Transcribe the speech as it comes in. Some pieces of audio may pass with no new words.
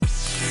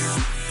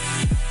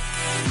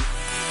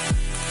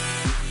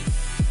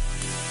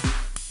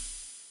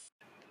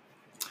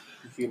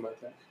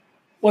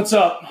What's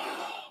up?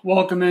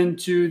 Welcome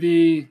into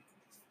the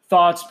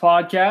Thoughts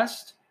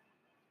Podcast.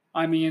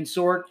 I'm Ian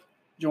Sork,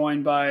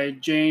 joined by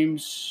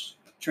James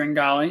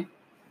Tringali.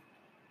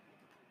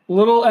 A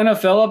little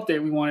NFL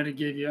update we wanted to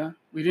give you.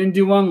 We didn't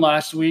do one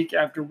last week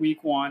after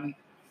week one.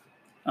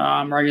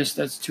 Or I guess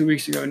that's 2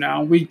 weeks ago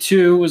now. Week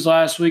 2 was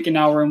last week, and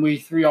now we're in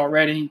week 3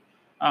 already.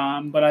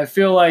 But I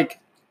feel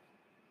like,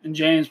 and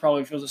James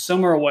probably feels a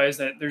similar way, is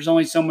that there's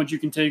only so much you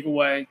can take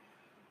away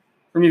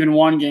from even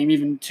one game,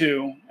 even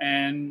two.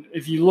 And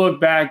if you look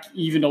back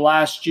even to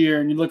last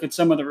year and you look at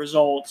some of the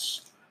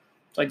results,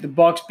 it's like the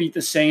Bucs beat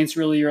the Saints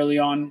really early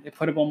on. They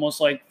put up almost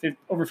like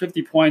over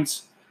 50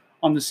 points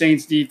on the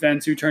Saints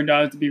defense, who turned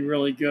out to be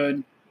really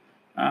good.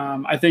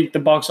 I think the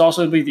Bucs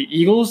also beat the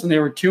Eagles, and they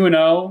were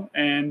 2-0,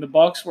 and the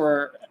Bucs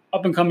were an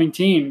up-and-coming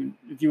team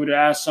if you would have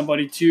asked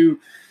somebody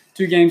two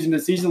games in the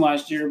season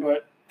last year.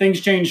 But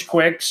things changed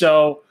quick.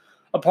 So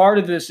a part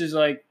of this is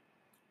like,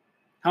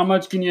 how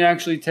much can you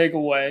actually take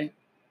away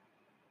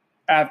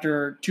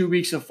after 2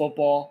 weeks of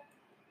football?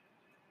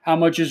 How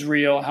much is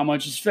real? How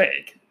much is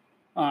fake?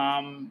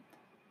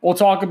 We'll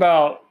talk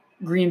about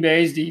Green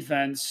Bay's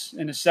defense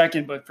in a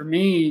second, but for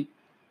me,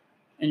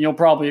 and you'll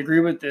probably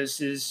agree with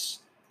this, is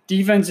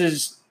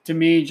defenses to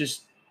me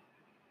just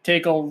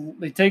take a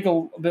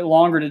bit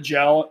longer to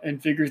gel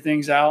and figure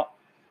things out,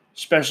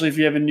 especially if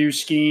you have a new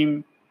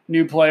scheme,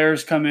 new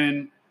players come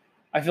in.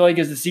 I feel like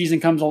as the season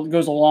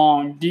goes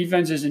along,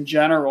 defenses in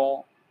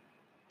general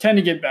tend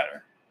to get better.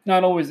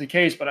 Not always the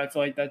case, but I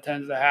feel like that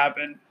tends to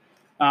happen.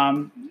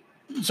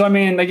 So, I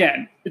mean,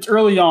 again, it's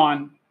early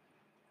on,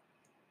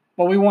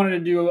 but we wanted to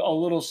do a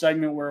little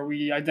segment where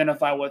we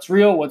identify what's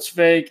real, what's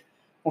fake.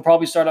 We'll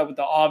probably start out with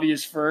the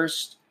obvious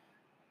first.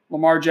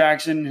 Lamar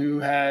Jackson, who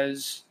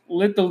has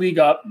lit the league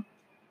up.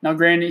 Now,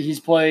 granted, he's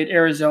played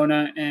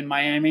Arizona and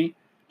Miami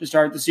to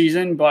start the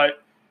season,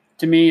 but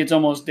to me, it's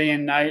almost day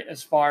and night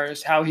as far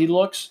as how he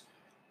looks.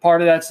 Part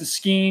of that's the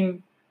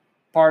scheme.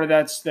 Part of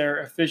that's their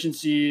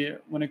efficiency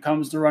when it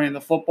comes to running the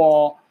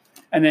football.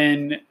 And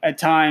then at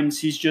times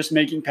he's just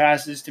making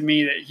passes to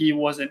me that he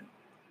wasn't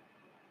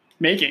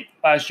making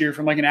last year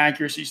from like an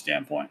accuracy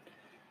standpoint.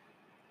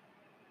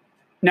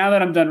 Now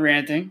that I'm done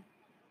ranting,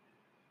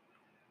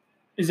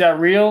 is that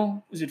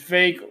real? Is it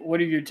fake?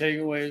 What are your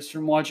takeaways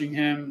from watching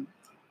him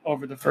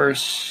over the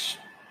first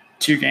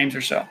 2 games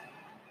or so?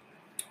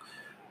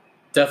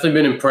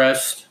 Definitely been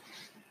impressed.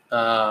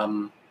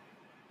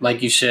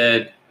 Like you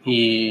said,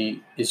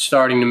 he is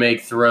starting to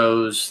make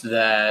throws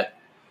that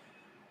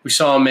we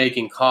saw him make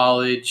in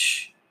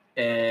college,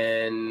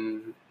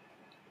 and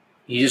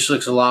he just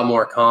looks a lot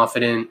more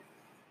confident.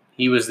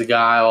 He was the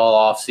guy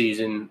all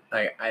offseason.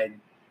 I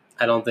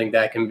don't think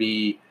that can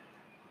be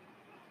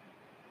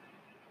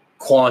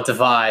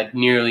quantified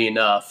nearly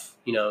enough.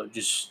 You know,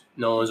 just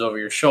no one's over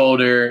your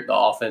shoulder. The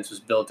offense was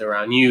built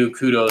around you.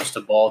 Kudos to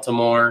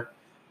Baltimore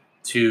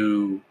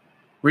to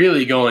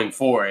really going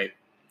for it.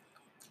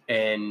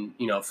 And,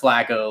 you know,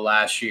 Flacco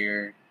last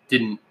year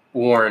didn't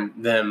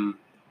warrant them.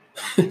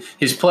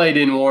 His play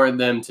didn't warrant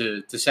them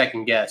to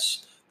second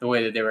guess the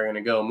way that they were going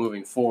to go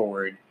moving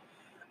forward.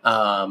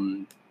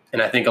 And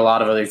I think a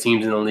lot of other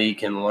teams in the league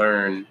can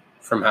learn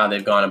from how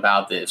they've gone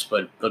about this.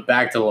 But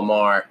back to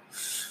Lamar,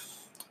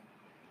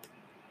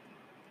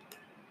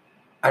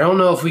 I don't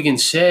know if we can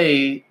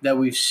say that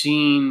we've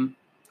seen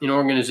an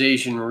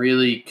organization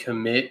really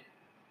commit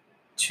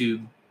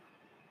to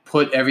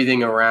put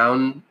everything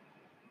around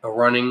a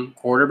running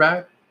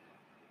quarterback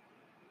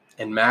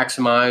and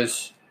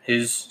maximize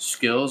his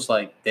skills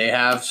like they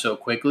have so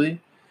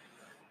quickly.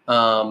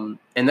 And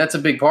that's a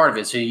big part of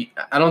it. So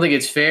I don't think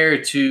it's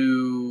fair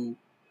to,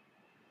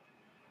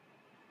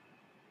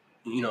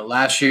 you know,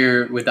 last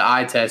year with the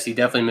eye test, he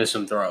definitely missed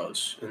some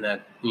throws, and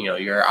that, you know,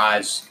 your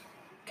eyes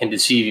can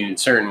deceive you in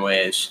certain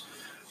ways.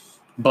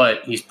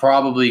 But he's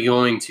probably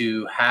going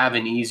to have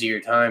an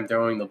easier time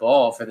throwing the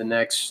ball for the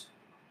next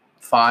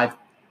 5,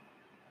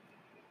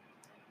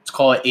 let's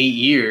call it 8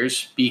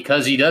 years,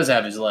 because he does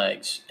have his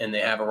legs and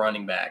they have a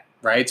running back,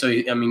 right? So,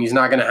 I mean, he's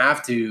not going to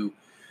have to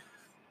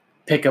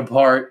pick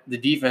apart the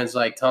defense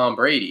like Tom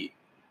Brady.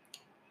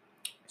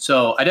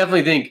 So I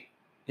definitely think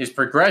his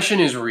progression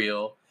is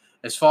real.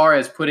 As far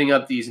as putting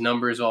up these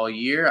numbers all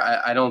year,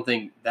 I don't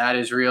think that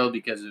is real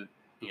because of,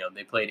 you know,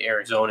 they played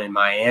Arizona and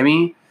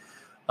Miami.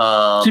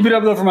 Keep it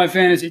up, though, for my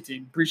fantasy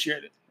team.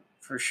 Appreciate it.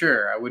 For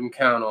sure. I wouldn't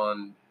count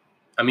on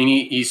 – I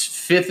mean, he's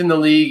 5th in the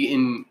league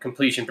in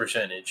completion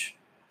percentage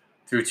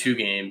through 2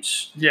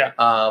 games. Yeah.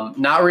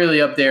 Not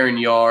really up there in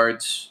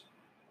yards,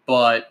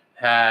 but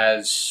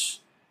is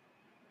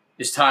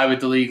tied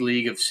with the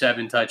league of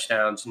 7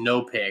 touchdowns,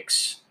 no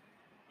picks.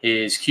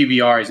 His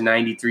QBR is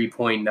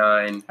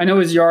 93.9. I know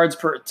his yards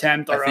per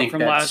attempt are up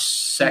from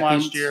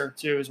last year,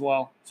 too, as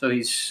well. So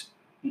he's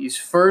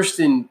first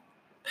in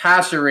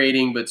passer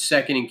rating, but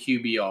second in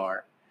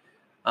QBR,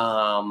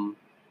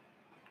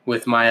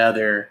 with my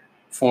other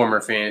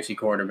former fantasy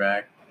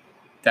quarterback,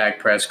 Dak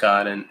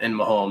Prescott and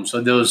Mahomes.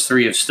 So those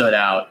 3 have stood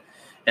out,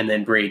 and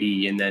then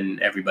Brady, and then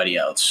everybody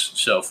else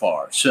so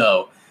far.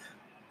 So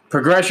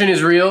progression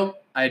is real.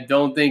 I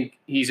don't think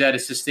he's at a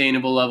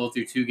sustainable level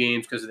through 2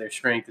 games because of their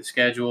strength of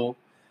schedule.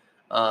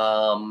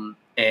 And,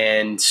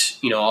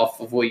 off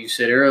of what you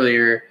said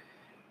earlier,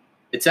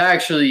 it's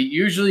actually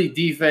usually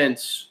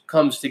defense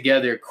comes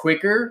together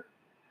quicker.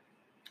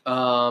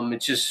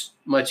 It's just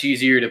much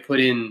easier to put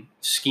in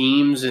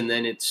schemes, and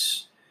then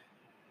it's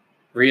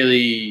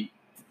really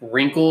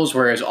wrinkles,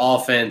 whereas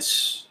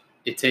offense,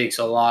 it takes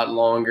a lot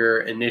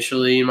longer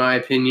initially, in my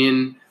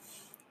opinion.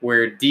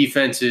 Where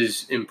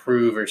defenses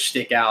improve or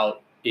stick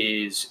out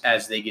is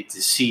as they get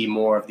to see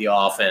more of the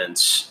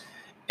offense,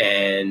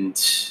 and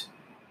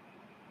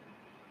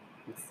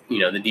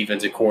the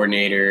defensive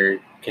coordinator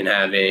can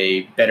have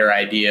a better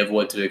idea of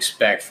what to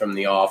expect from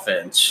the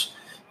offense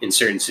in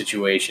certain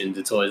situations.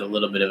 It's always a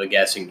little bit of a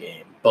guessing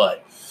game.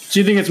 But do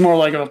you think it's more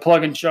like a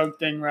plug and chug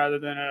thing rather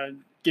than a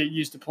get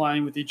used to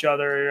playing with each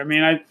other? I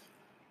mean, I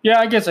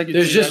guess I could.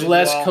 There's just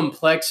less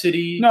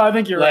complexity. No, I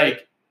think you're right.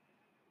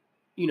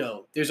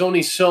 There's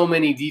only so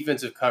many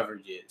defensive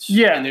coverages.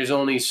 Yeah. And there's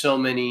only so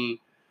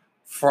many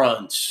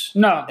fronts.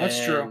 No,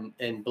 that's true.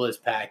 And blitz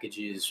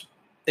packages.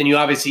 And you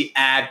obviously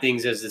add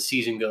things as the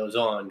season goes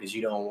on because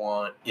you don't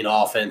want an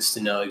offense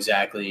to know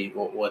exactly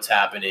what's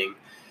happening.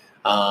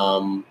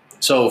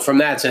 So from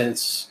that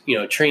sense,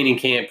 training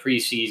camp,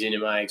 preseason,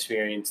 in my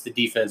experience, the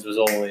defense was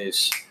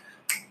always,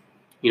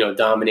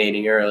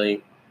 dominating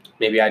early.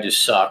 Maybe I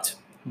just sucked.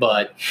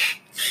 But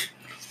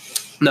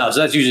no, so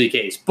that's usually the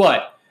case.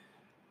 But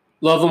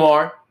love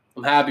Lamar.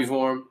 I'm happy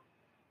for him.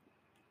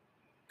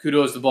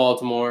 Kudos to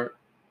Baltimore.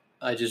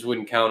 I just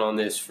wouldn't count on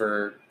this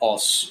for all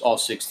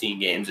 16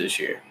 games this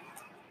year.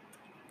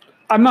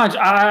 I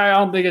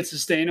don't think it's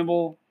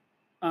sustainable.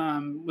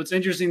 What's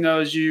interesting,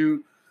 though, is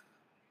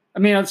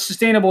it's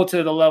sustainable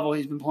to the level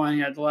he's been playing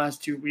at the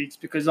last 2 weeks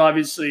because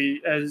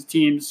obviously as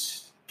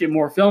teams get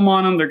more film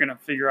on him, they're going to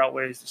figure out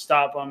ways to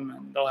stop him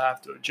and they'll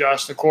have to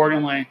adjust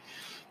accordingly.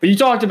 But you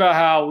talked about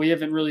how we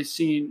haven't really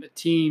seen a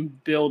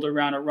team build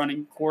around a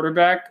running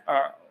quarterback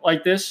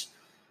like this.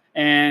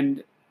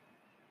 And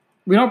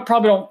we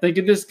probably don't think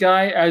of this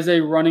guy as a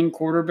running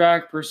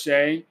quarterback per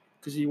se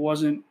because he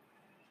wasn't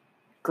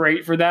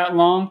great for that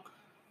long.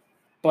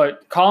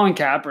 But Colin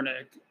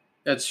Kaepernick.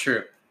 That's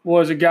true.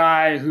 Was a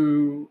guy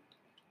who,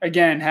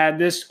 again, had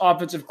this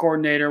offensive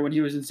coordinator when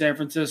he was in San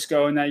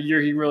Francisco. And that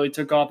year he really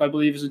took off, I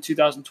believe, was in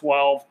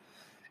 2012.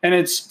 And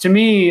it's, to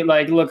me,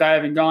 like, look, I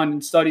haven't gone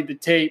and studied the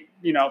tape,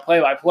 play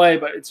by play,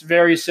 but it's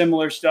very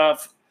similar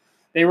stuff.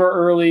 They were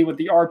early with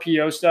the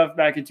RPO stuff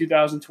back in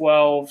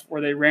 2012 where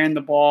they ran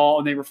the ball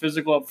and they were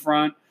physical up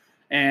front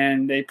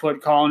and they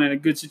put Colin in a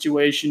good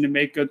situation to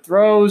make good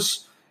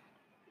throws,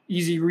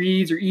 easy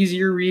reads or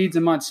easier reads.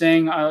 I'm not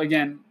saying,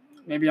 again,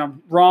 maybe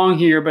I'm wrong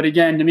here, but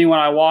again, to me, when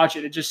I watch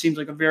it, it just seems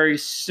like a very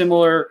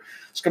similar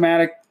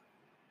schematic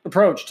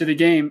approach to the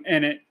game,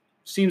 and it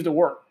seems to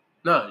work.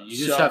 No, you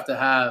just have to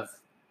have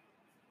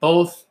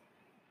both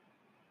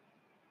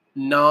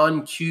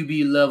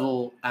non-QB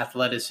level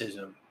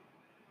athleticism,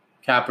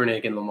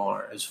 Kaepernick and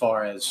Lamar, as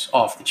far as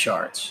off the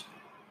charts.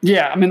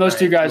 Yeah, those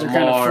two guys Lamar,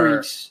 are kind of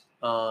freaks.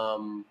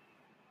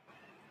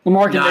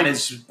 Lamar can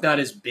not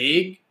as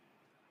big,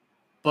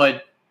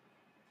 but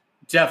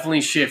definitely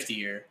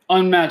shiftier.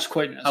 Unmatched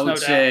quickness. I would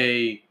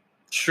say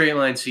straight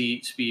line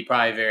speed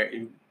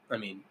probably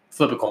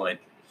flip a coin.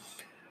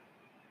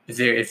 If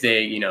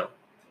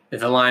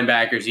a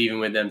linebacker's even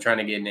with them trying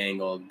to get an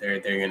angle, they're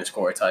going to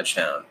score a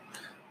touchdown.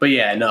 But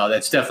yeah, no,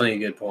 that's definitely a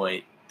good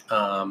point.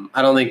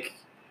 I don't think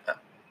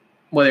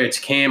whether it's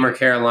Cam or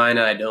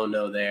Carolina, I don't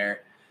know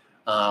there.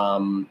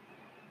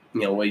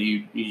 What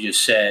you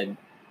just said,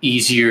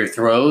 easier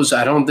throws.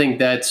 I don't think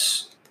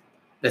that's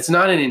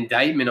not an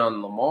indictment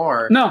on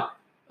Lamar. No,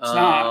 it's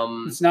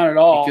not. It's not at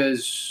all.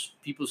 Because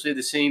people say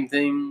the same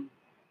thing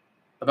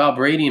about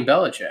Brady and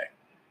Belichick.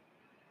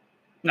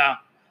 No.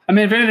 If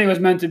anything, it was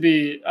meant to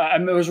be.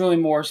 It was really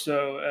more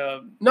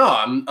so. No,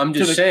 I'm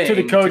just saying to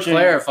the coaching, to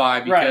clarify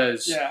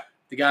because right, yeah.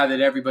 The guy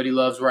that everybody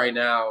loves right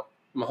now,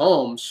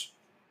 Mahomes,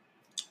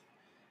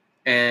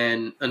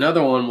 and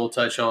another one we'll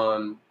touch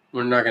on.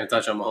 We're not going to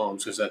touch on Mahomes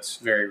because that's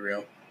very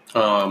real.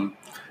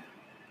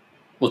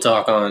 We'll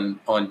talk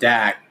on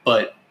Dak,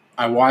 but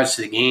I watched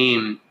the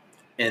game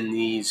and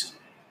these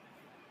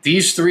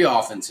three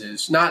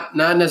offenses, not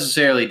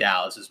necessarily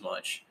Dallas as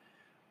much.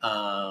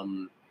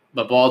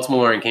 But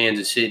Baltimore and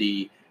Kansas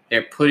City,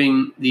 they're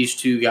putting these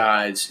two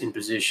guys in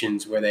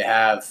positions where they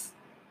have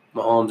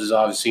Mahomes is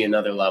obviously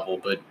another level,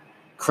 but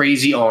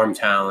crazy arm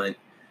talent.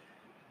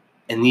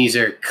 And these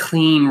are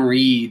clean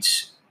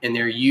reads, and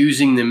they're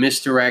using the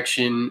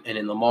misdirection and,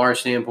 in Lamar's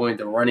standpoint,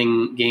 the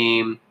running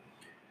game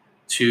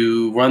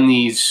to run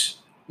these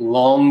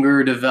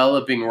longer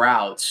developing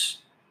routes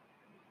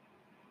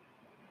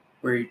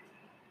where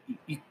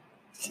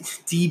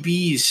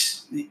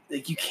DBs,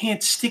 like, you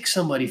can't stick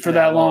somebody for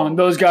that long.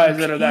 Those guys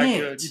that are that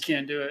good, you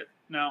can't do it.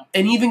 No.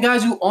 And even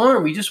guys who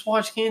aren't. We just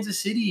watched Kansas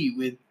City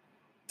with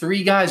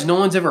 3 guys no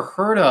one's ever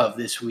heard of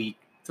this week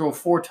throw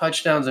 4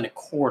 touchdowns in a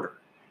quarter.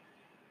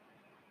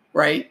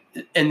 Right?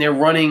 And they're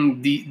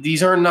running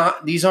this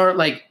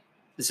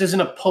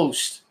isn't a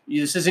post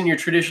This isn't your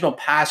traditional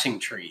passing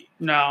tree,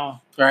 No.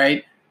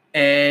 right?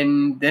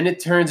 And then it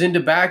turns into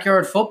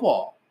backyard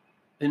football.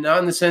 And not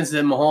in the sense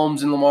that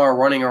Mahomes and Lamar are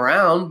running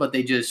around, but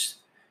they just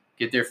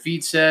get their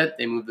feet set,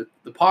 they move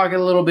the pocket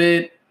a little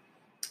bit,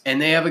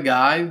 and they have a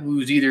guy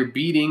who's either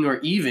beating or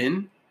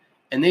even,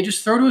 and they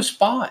just throw to a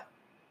spot.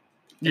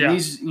 And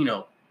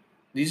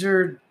these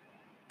are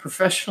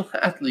professional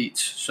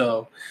athletes.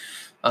 So,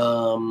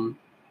 no,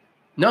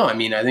 I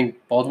mean, I think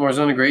Baltimore's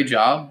done a great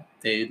job.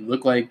 They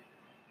look like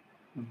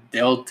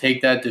they'll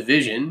take that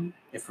division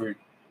if we're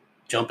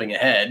jumping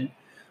ahead.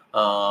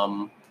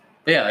 But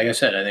yeah, like I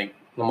said, I think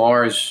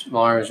Lamar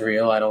is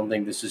real. I don't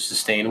think this is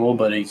sustainable,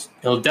 but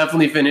he'll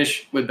definitely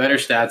finish with better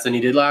stats than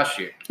he did last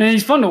year. And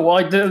he's fun to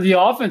watch. The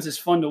offense is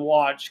fun to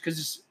watch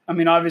because, I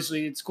mean,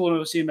 obviously it's cool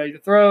to see him make the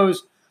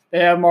throws. They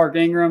have Mark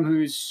Ingram,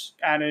 who's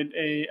added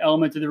a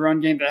element to the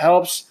run game that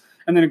helps.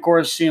 And then, of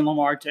course, seeing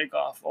Lamar take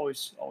off,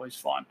 always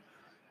fun.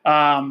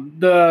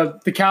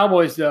 The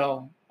Cowboys,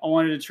 though, I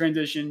wanted to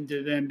transition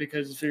to them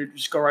because if you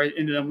just go right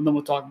into them, then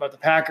we'll talk about the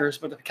Packers.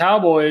 But the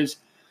Cowboys,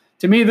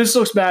 to me, this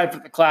looks bad for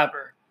the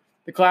Clapper.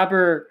 The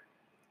Clapper,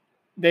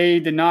 they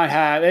have not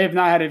had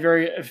a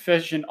very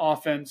efficient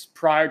offense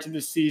prior to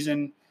this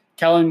season.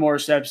 Kellen Moore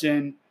steps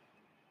in.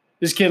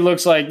 This guy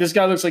looks like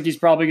he's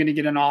probably going to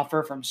get an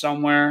offer from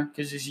somewhere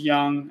because he's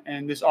young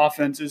and this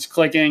offense is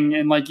clicking.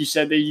 And like you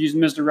said, they use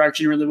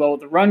misdirection really well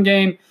with the run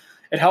game.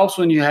 It helps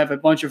when you have a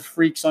bunch of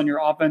freaks on your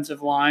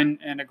offensive line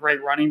and a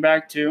great running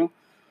back too.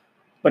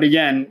 But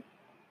again,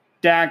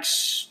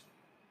 Dak's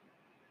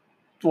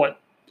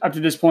up to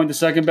this point the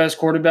second best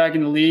quarterback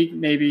in the league.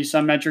 Maybe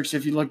some metrics,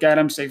 if you look at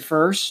him, say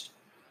first.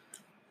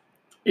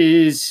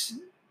 Is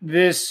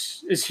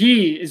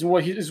his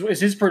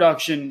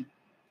production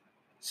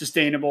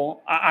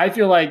sustainable? I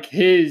feel like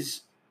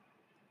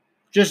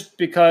just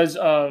because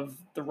of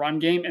the run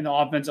game and the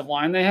offensive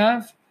line they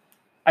have,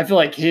 I feel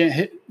like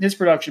his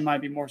production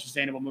might be more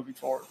sustainable moving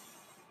forward.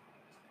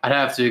 I'd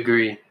have to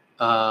agree.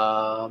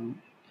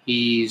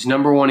 He's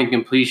number one in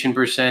completion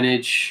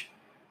percentage.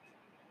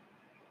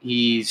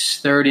 He's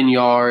third in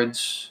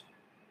yards.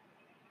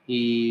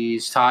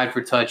 He's tied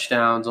for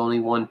touchdowns, only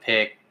one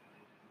pick.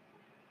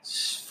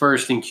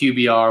 First in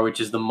QBR,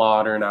 which is the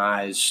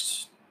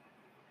modernized,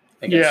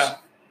 I guess,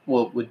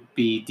 what would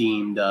be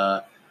deemed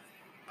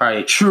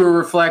probably a truer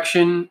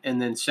reflection, and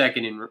then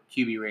second in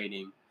QB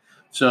rating.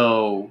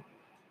 So,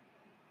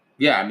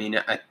 yeah, I mean,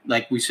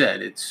 like we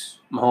said, it's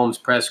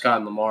Mahomes, Prescott,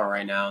 and Lamar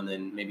right now, and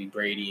then maybe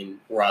Brady and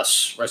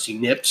Russie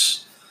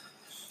Nips.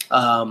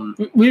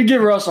 We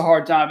give Russ a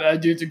hard time, but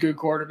that dude's a good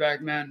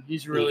quarterback, man.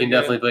 He's really He can good.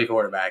 definitely play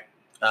quarterback.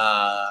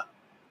 I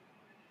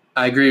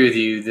agree with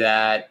you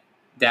that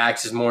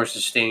Dax is more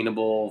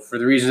sustainable for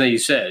the reasons that you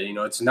said.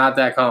 It's not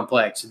that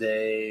complex.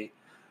 They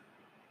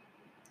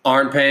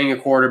aren't paying a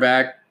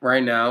quarterback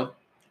right now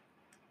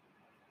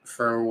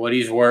for what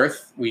he's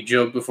worth. We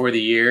joked before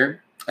the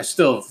year. I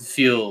still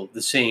feel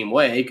the same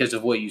way because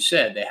of what you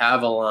said. They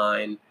have a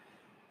line.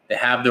 They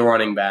have the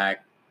running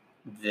back.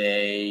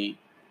 They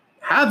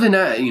have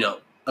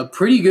a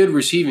pretty good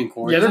receiving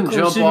core. It doesn't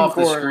jump off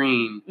the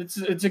screen. It's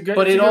a good.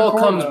 But it all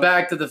comes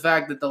back to the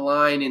fact that the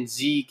line and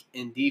Zeke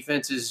and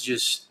defense is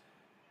just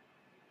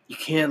you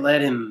can't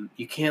let him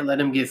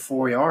get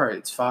 4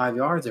 yards, 5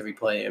 yards every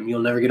play. I mean,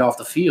 you'll never get off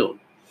the field.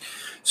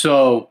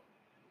 So,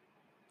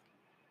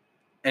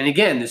 and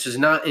again, this is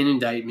not an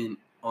indictment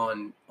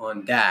on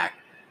Dak.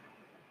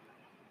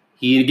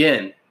 He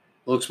again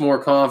looks more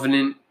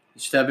confident.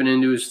 He's stepping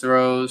into his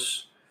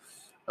throws.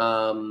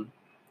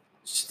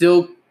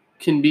 Still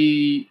can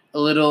be a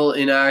little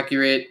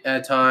inaccurate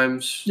at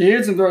times. He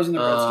had some throws in the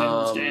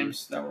Redskins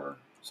games that were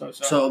so.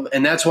 So,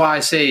 and that's why I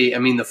say, I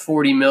mean, the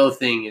 40 mil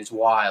thing is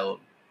wild.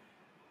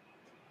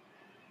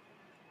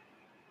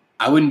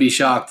 I wouldn't be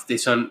shocked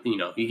if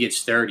he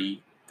gets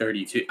 30,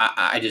 32.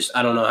 I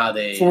don't know how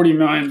they. 40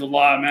 million is a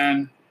lot,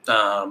 man.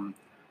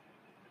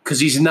 Because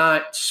he's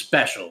not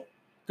special.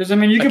 Because, I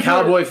mean, a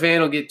Cowboy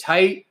fan will get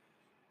tight.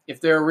 If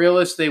they're a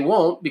realist, they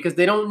won't because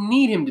they don't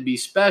need him to be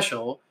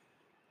special.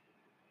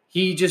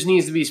 He just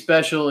needs to be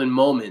special in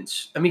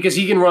moments. I mean, because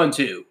he can run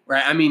too,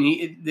 right? I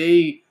mean,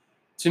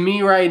 to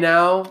me right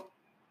now,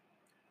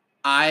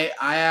 I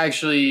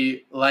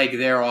actually like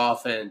their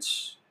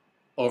offense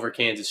over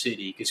Kansas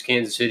City because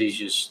Kansas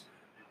City's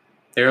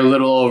they're a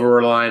little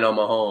over-reliant on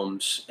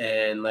Mahomes.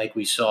 And like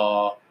we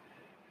saw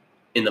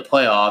in the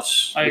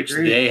playoffs, which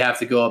they have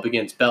to go up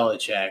against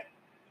Belichick,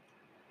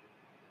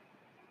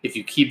 if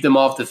you keep them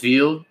off the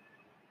field,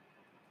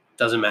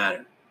 doesn't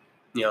matter.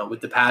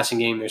 With the passing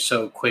game, they're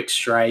so quick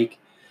strike,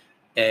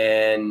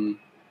 and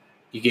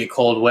you get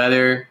cold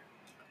weather.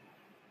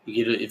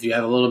 If you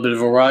have a little bit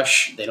of a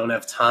rush, they don't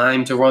have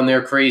time to run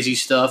their crazy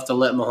stuff to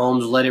let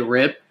Mahomes let it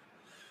rip.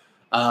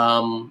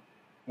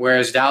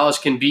 Whereas Dallas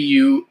can beat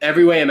you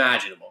every way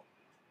imaginable.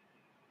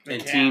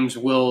 And teams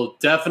will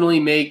definitely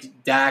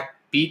make Dak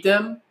beat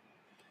them.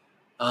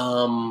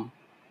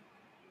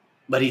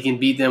 But he can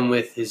beat them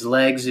with his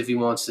legs if he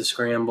wants to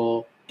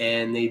scramble.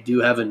 And they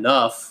do have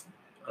enough.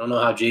 I don't know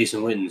how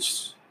Jason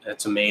Witten's.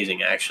 That's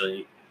amazing,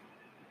 actually.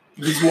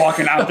 he's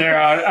walking out there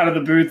out of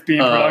the booth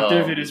being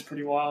productive. It is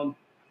pretty wild.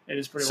 It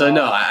is pretty wild. So,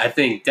 no, I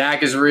think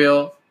Dak is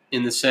real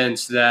in the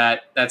sense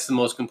that that's the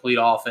most complete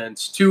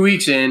offense. 2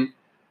 weeks in,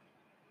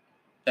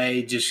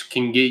 they just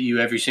can get you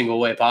every single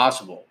way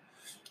possible.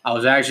 I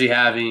was actually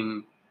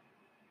having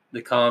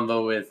the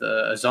convo with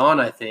Azan,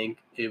 I think.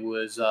 It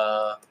was,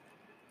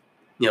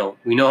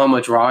 we know how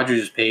much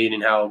Rodgers is paid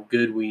and how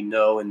good we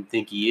know and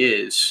think he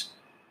is.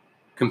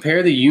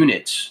 Compare the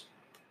units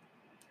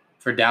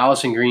for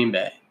Dallas and Green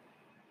Bay.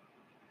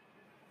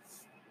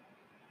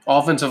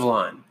 Offensive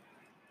line.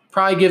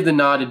 Probably give the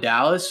nod to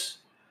Dallas.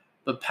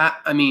 But,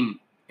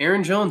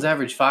 Aaron Jones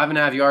averaged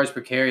 5.5 yards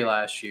per carry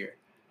last year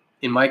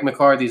in Mike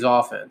McCarthy's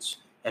offense.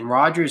 And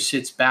Rodgers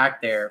sits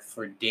back there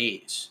for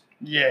days.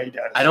 Yeah, he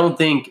does. I don't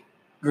think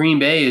Green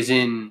Bay is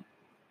in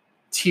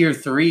tier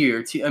 3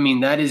 or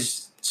that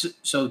is –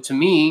 so to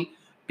me,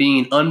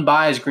 being an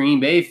unbiased Green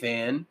Bay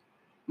fan,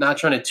 not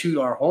trying to toot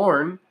our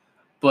horn,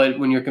 but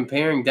when you're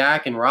comparing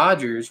Dak and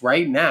Rodgers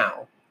right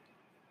now,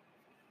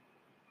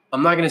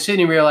 I'm not going to sit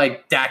here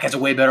like Dak has a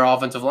way better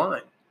offensive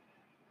line.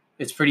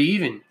 It's pretty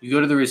even. You go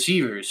to the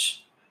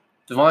receivers.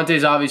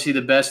 Devontae's obviously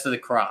the best of the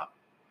crop.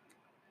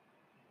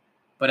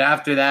 But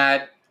after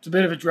that, it's a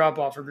bit of a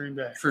drop-off for Green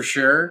Bay. For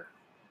sure.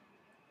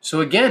 So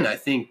again, I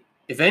think,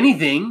 if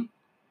anything,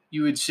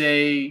 you would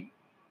say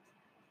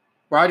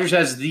Rodgers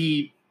has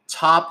the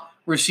top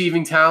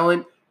receiving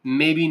talent,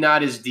 maybe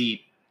not as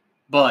deep,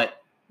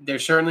 but they're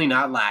certainly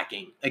not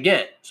lacking.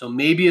 Again, so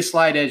maybe a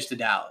slight edge to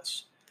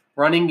Dallas.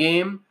 Running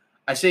game,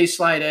 I say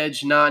slight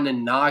edge, not in a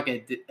knock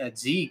at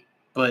Zeke,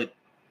 but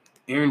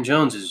Aaron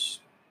Jones is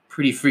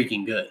pretty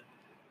freaking good,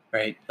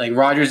 right? Like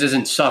Rodgers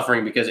isn't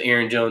suffering because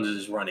Aaron Jones is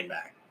his running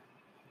back.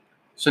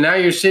 So now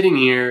you're sitting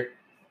here,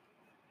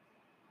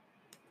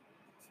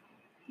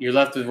 you're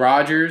left with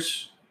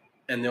Rodgers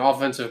and the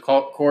offensive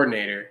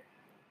coordinator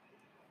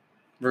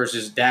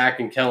versus Dak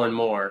and Kellen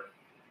Moore.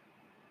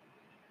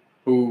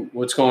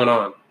 What's going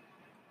on?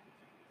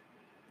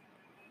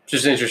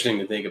 Just interesting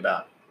to think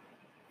about.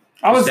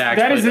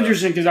 That is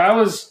interesting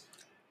because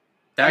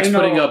Dak's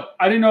putting up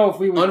I didn't know if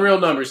we would unreal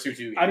numbers through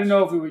 2 years. I didn't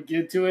know if we would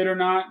get to it or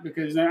not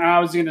because then I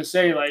was going to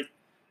say, like,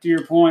 to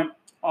your point,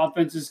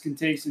 offenses can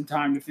take some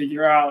time to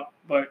figure out,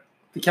 but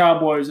the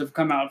Cowboys have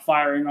come out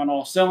firing on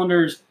all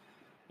cylinders,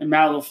 and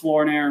Matt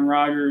LaFleur and Aaron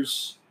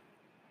Rodgers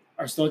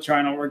are still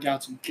trying to work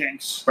out some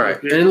kinks.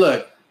 Right. And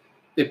look,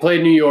 they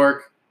played New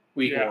York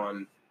week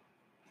 1,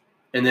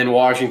 and then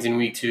Washington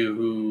week 2,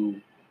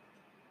 who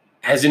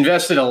has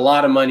invested a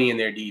lot of money in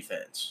their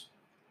defense.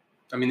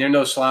 I mean, they're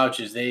no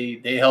slouches. They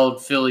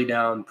held Philly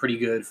down pretty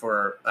good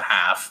for a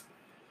half.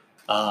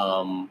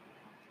 So,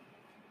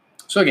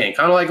 again,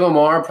 kind of like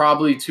Lamar,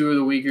 probably 2 of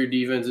the weaker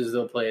defenses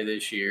they'll play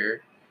this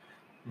year.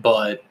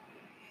 But,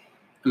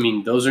 I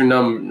mean, those are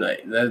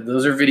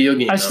those are video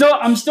games.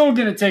 I'm still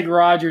going to take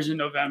Rodgers in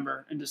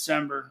November and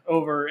December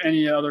over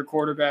any other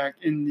quarterback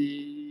in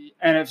the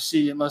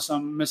NFC unless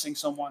I'm missing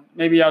someone.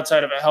 Maybe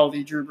outside of a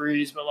healthy Drew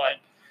Brees, but, like,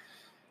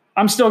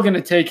 I'm still going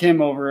to take him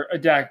over a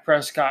Dak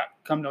Prescott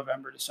come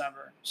November,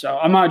 December. So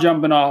I'm not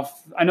jumping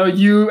off. I know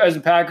you, as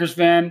a Packers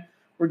fan,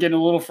 were getting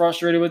a little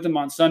frustrated with him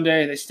on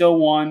Sunday. They still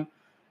won.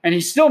 And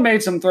he still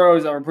made some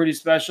throws that were pretty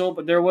special,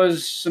 but there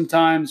was some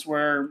times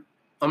where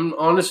 – I'm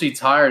honestly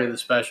tired of the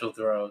special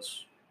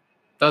throws.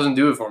 Doesn't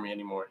do it for me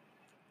anymore.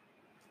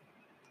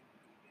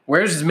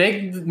 Where's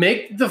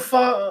make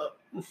the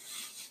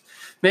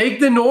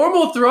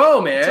normal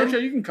throw, man? It's okay,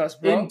 you can cuss,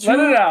 bro. Let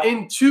it out.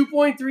 In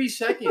 2.3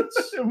 seconds.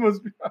 It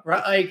must be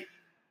right. Like,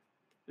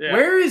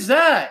 where is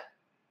that?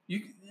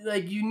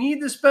 You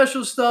need the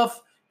special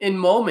stuff in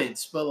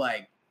moments, but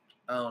like,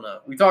 I don't know.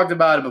 We talked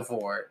about it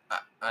before.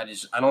 I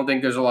don't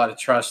think there's a lot of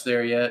trust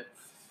there yet.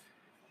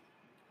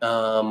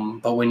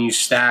 But when you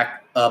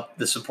stack up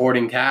the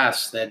supporting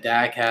cast that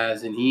Dak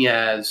has and he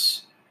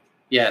has,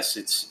 yes,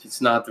 it's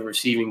not the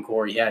receiving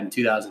core he had in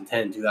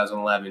 2010,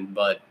 2011,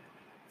 but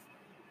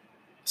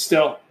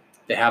still,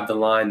 they have the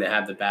line, they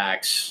have the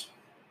backs,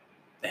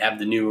 they have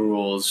the new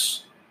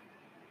rules.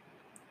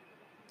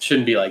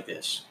 Shouldn't be like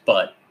this,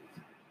 but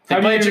they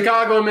played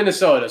Chicago and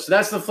Minnesota, so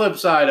that's the flip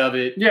side of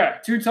it. Yeah,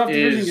 2 tough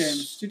division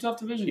games. 2 tough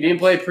division games. He didn't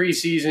play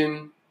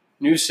preseason,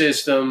 new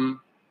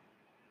system,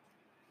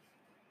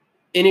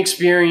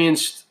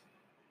 inexperienced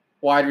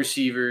wide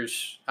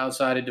receivers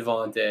outside of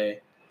Devontae.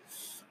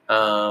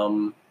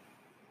 So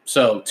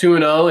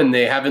 2-0, and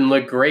they haven't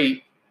looked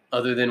great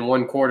other than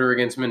one quarter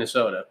against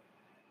Minnesota.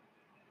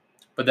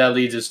 But that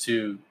leads us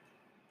to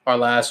our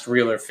last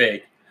real or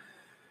fake.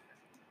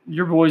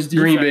 Your boys'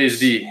 defense. Green Bay's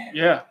D.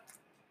 Yeah.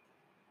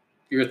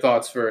 Your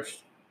thoughts first.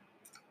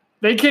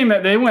 They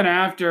went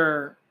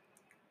after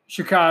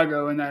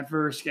Chicago in that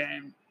first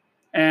game,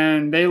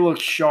 and they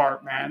looked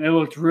sharp, man. They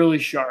looked really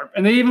sharp.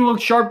 And they even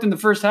looked sharp in the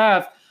first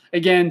half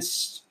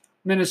against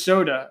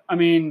Minnesota. I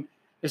mean,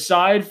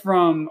 aside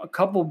from a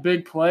couple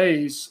big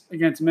plays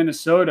against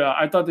Minnesota,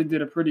 I thought they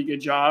did a pretty good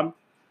job.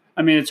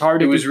 I mean, it's hard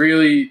to – It was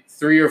really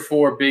 3 or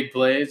 4 big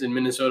plays, and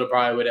Minnesota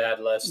probably would have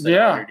had less than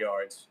 100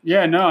 yards.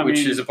 Yeah, no, which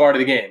is a part of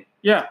the game.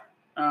 Yeah.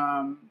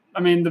 I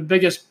mean, the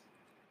biggest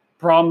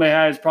problem they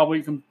had is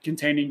probably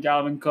containing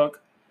Dalvin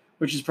Cook,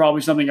 which is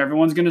probably something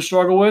everyone's going to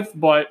struggle with.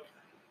 But,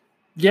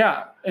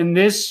 yeah, and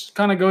this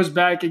kind of goes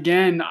back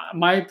again.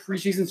 My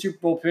preseason Super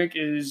Bowl pick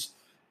is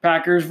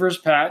Packers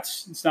versus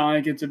Pats. It's not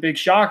like it's a big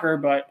shocker,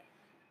 but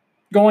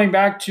going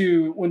back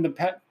to when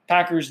the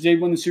Packers did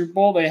win the Super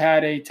Bowl, they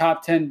had a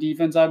top 10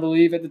 defense, I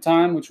believe, at the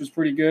time, which was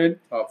pretty good.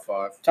 Top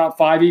 5. Top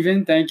 5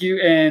 even, thank you.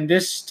 And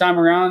this time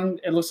around,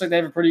 it looks like they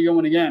have a pretty good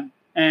one again.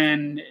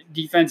 And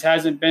defense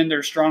hasn't been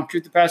their strong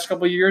suit the past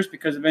couple of years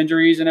because of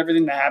injuries and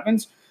everything that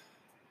happens.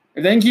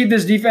 If they can keep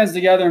this defense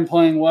together and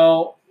playing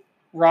well,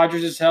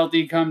 Rodgers is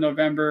healthy come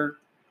November,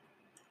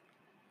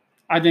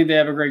 I think they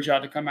have a great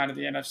shot to come out of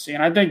the NFC.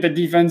 And I think the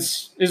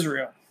defense is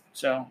real.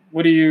 So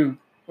what are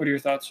your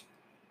thoughts?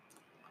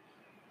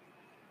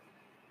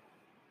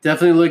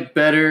 Definitely look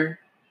better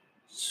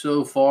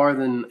so far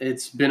than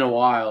it's been a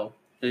while.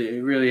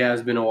 It really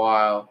has been a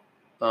while.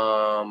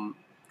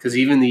 Because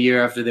even the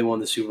year after they won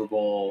the Super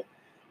Bowl,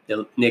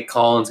 Nick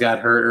Collins got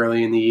hurt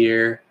early in the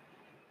year.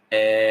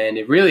 And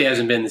it really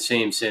hasn't been the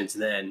same since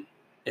then,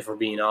 if we're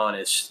being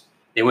honest.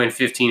 They went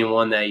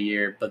 15-1 that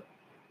year, but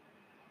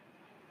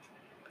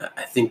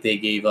I think they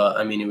gave up.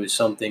 I mean, it was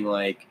something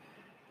like,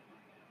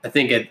 I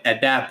think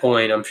at that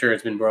point, I'm sure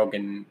it's been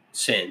broken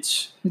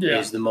since,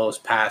 is the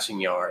most passing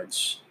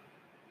yards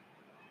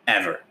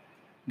ever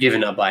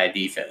given up by a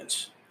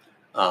defense.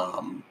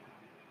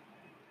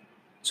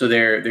 So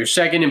they're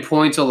second in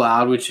points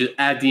allowed, which is,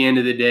 at the end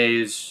of the day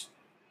is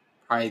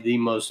probably the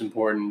most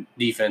important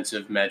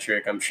defensive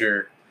metric. I'm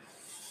sure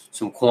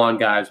some quant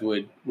guys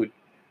would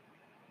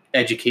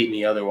educate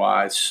me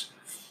otherwise.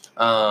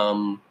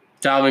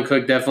 Dalvin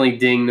Cook definitely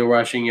dinged the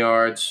rushing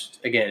yards.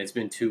 Again, it's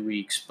been 2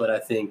 weeks, but I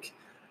think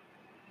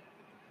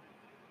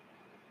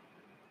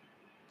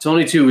it's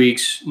only 2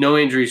 weeks. No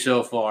injury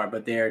so far,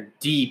 but they are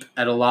deep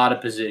at a lot of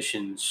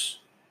positions,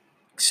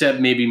 except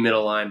maybe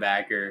middle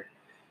linebacker.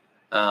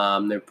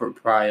 They're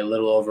probably a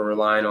little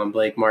over-reliant on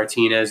Blake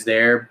Martinez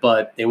there,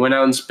 but they went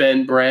out and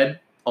spent bread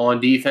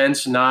on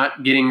defense,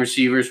 not getting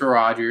receivers for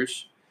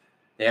Rodgers.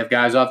 They have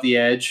guys off the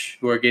edge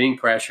who are getting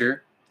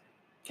pressure.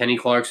 Kenny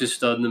Clark's a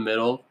stud in the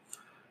middle.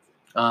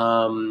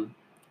 Jair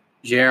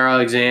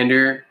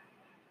Alexander,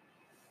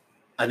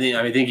 I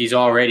think he's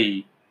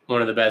already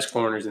one of the best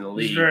corners in the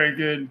league. He's very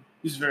good.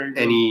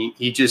 And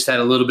he just had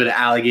a little bit of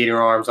alligator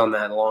arms on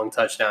that long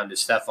touchdown to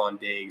Stephon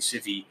Diggs.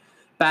 If he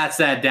bats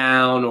that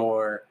down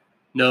or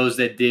knows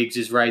that Diggs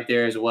is right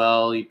there as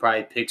well, he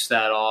probably picks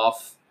that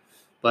off.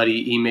 But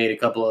he made a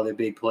couple other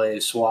big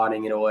plays,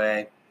 swatting it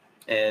away.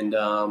 And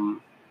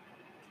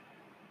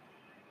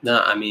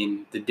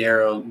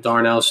the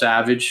Darnell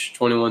Savage,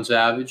 21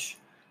 Savage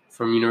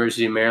from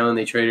University of Maryland,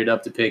 they traded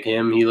up to pick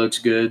him. He looks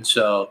good.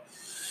 So,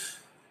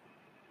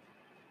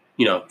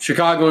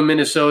 Chicago and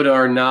Minnesota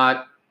are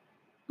not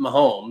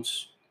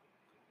Mahomes,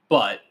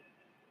 but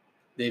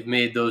they've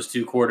made those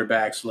two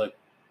quarterbacks look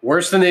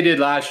worse than they did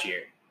last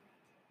year.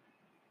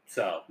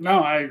 So,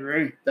 no, I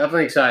agree.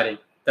 Definitely exciting.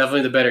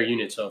 Definitely the better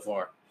unit so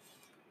far.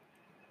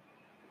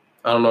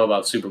 I don't know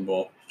about Super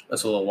Bowl.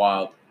 That's a little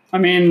wild. I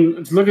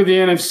mean, look at the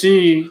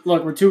NFC.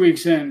 Look, we're 2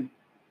 weeks in.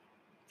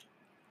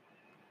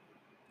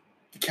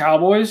 The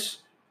Cowboys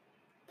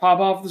pop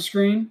off the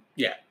screen.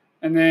 Yeah.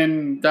 And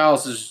then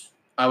Dallas is,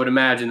 I would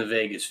imagine, the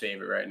Vegas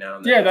favorite right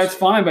now. Yeah, that's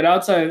fine. But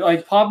outside,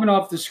 like popping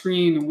off the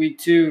screen in week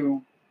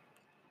 2,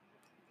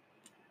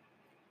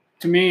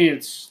 to me,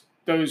 it's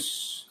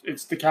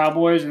the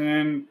Cowboys, and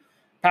then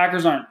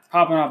Packers aren't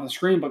popping off the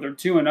screen, but they're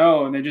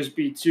 2-0, and they just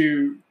beat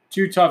two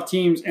tough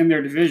teams in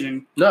their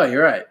division. No,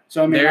 you're right.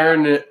 So I mean, they're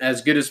in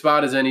as good a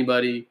spot as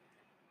anybody,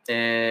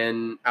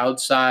 and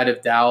outside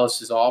of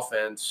Dallas's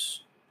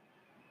offense,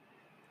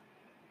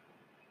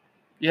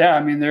 yeah,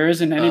 I mean there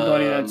isn't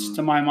anybody that's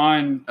to my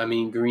mind. I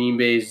mean, Green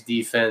Bay's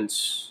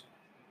defense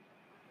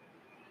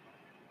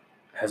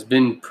has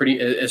been pretty.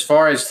 As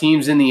far as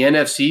teams in the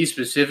NFC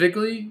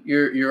specifically,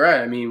 you're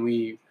right. I mean,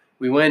 we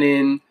went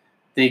in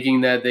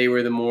thinking that they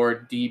were the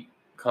more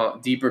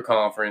deeper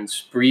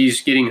conference.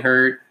 Breeze getting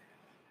hurt.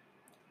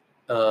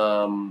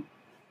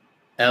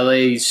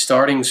 LA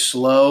starting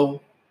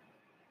slow.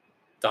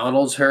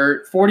 Donald's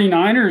hurt.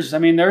 49ers, I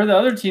mean, they're the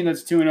other team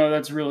that's 2-0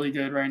 that's really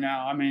good right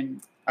now. I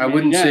mean, I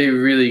wouldn't say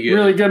really good.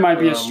 Really good might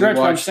be a stretch.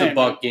 We watched the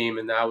Buck game,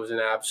 and that was an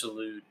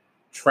absolute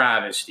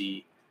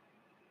travesty.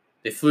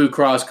 They flew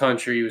cross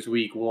country. It was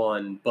week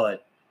 1,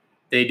 but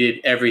they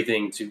did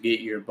everything to get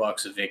your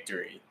Bucks a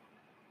victory.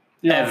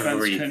 The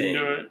offense couldn't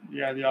do it.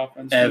 Yeah, the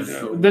offense couldn't do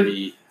it.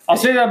 Everything. I'll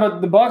say that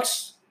about the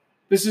Bucks.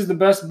 This is the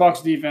best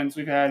Bucks defense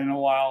we've had in a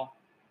while.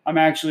 I'm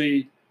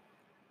actually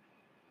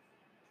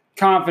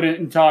confident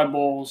in Todd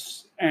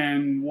Bowles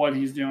and what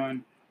he's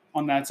doing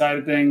on that side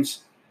of things.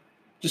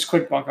 Just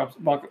quick Buck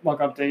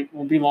update.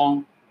 Won't be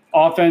long.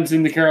 Offense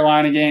in the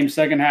Carolina game,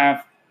 second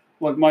half,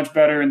 looked much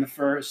better in the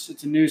first.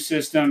 It's a new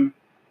system.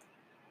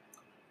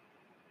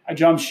 I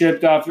jumped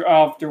ship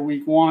after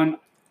week 1.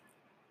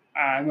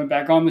 I went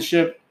back on the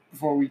ship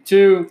before week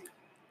 2,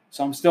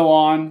 so I'm still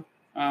on.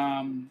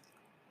 I'm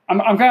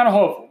kind of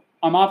hopeful.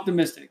 I'm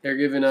optimistic. They're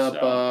giving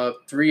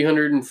up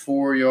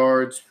 304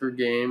 yards per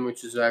game,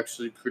 which is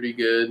actually pretty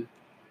good.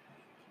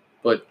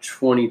 But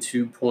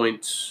 22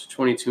 points,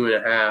 22 and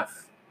a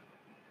half.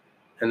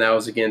 And that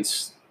was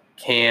against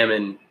Cam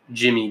and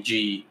Jimmy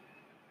G.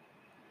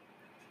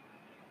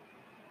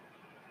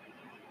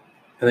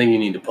 I think you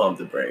need to pump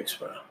the brakes,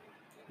 bro.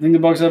 I think the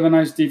Bucs have a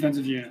nice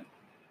defensive unit.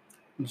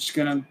 I'm just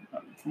going to,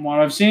 from what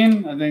I've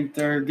seen, I think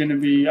they're going to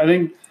be, I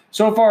think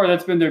so far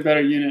that's been their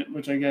better unit,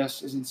 which I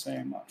guess isn't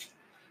saying much.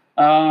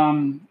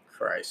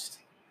 Christ.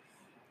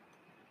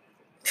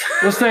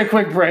 Let's take a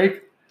quick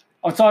break.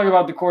 I'll talk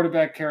about the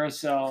quarterback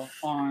carousel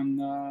on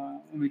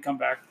when we come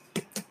back.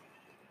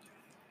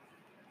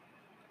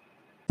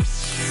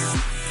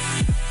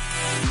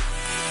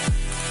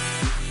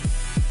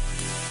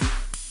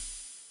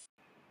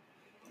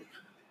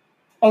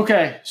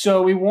 Okay,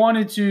 so we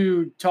wanted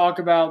to talk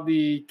about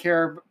the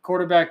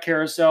quarterback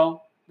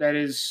carousel that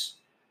is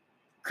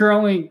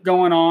currently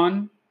going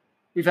on.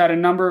 We've had a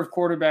number of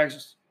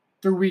quarterbacks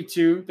through week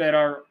 2 that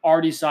are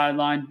already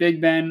sidelined.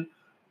 Big Ben,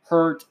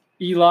 hurt.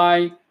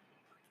 Eli,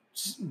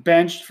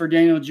 benched for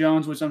Daniel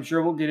Jones, which I'm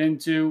sure we'll get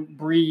into.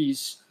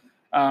 Breeze,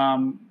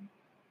 Thumb,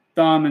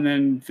 and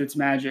then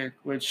Fitzmagic,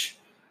 which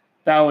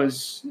that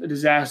was a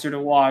disaster to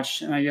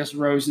watch. And I guess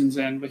Rosen's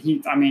in, but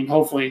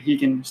hopefully he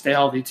can stay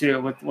healthy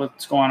too with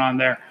what's going on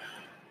there.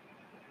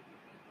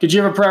 Did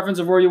you have a preference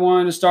of where you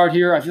wanted to start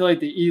here? I feel like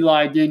the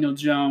Eli, Daniel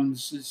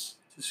Jones is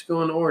just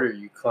go in order,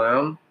 you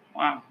clown.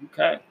 Wow.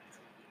 Okay.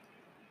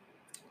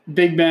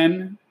 Big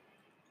Ben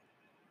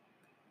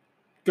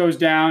goes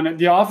down.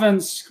 The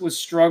offense was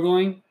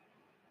struggling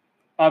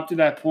up to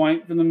that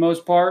point for the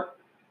most part.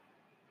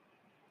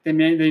 They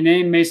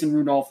named Mason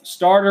Rudolph a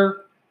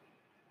starter,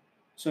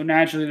 so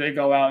naturally they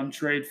go out and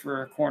trade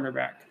for a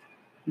cornerback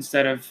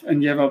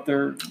and give up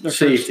their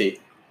safety.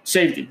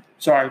 Safety.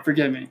 Sorry,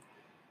 forgive me.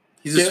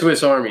 He's a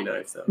Swiss Army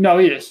knife, though. No,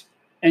 he is.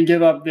 And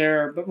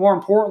but more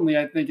importantly,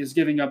 I think, is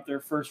giving up their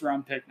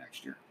first-round pick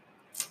next year.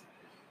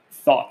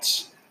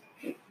 Thoughts?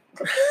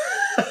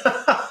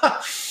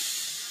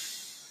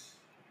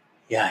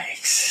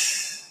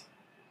 Yikes.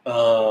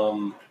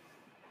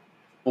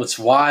 What's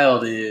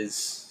wild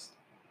is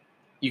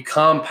you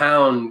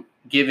compound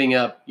giving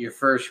up your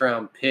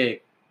first-round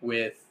pick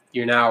with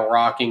you're now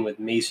rocking with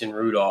Mason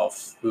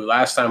Rudolph, who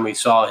last time we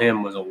saw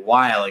him was a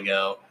while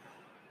ago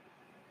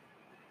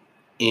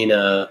in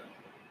a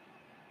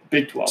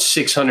Big 12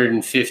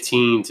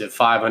 615 to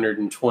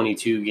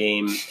 522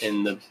 game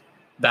in the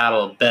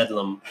Battle of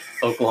Bedlam,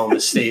 Oklahoma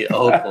State,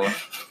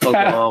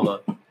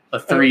 Oklahoma, a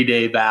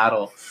 3-day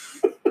battle,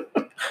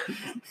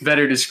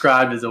 better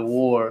described as a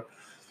war.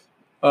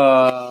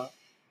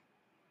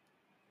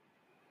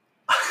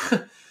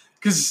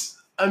 Because,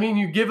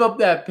 you give up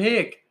that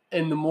pick,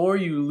 and the more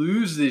you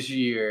lose this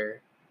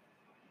year,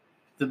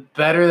 the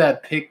better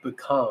that pick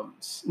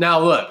becomes. Now,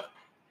 look,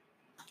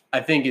 I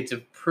think it's a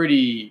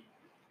pretty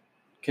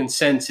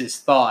consensus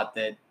thought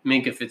that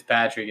Minkah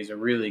Fitzpatrick is a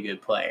really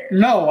good player.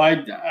 No, I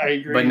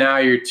agree. But now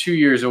you're 2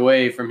 years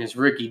away from his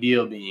rookie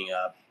deal being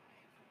up.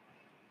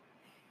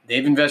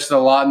 They've invested a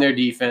lot in their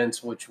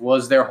defense, which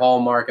was their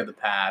hallmark of the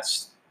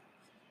past.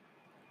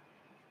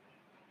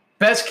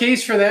 Best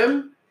case for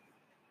them,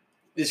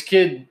 this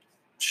kid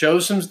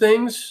shows some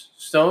things.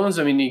 Stones,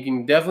 he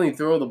can definitely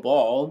throw the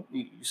ball.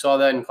 You saw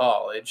that in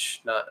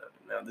college. Now,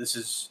 this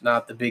is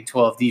not the Big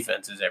 12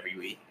 defenses every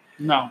week.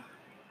 No.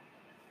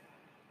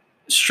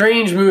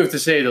 Strange move, to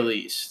say the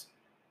least.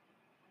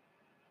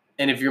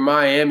 And if you're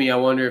Miami, I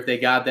wonder if they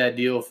got that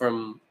deal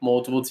from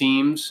multiple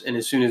teams, and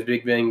as soon as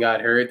Big Ben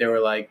got hurt, they were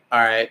like, all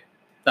right,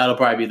 that'll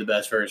probably be the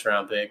best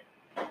first-round pick.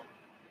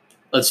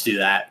 Let's do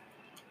that.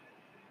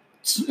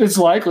 It's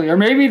likely. Or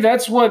maybe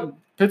that's what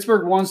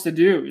Pittsburgh wants to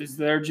do, is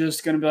they're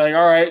just going to be like,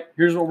 all right,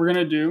 here's what we're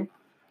going to do.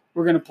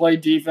 We're going to play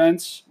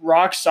defense,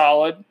 rock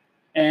solid,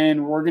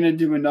 and we're going to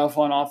do enough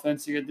on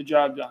offense to get the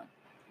job done.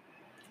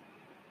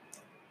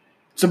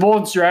 It's a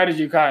bold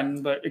strategy,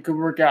 Cotton, but it could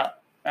work out,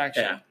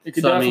 actually. Yeah. It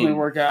could definitely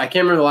work out. I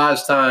can't remember the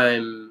last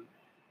time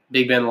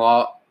Big Ben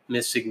Law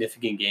missed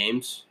significant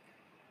games.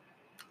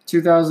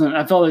 2000.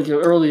 I felt like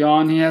early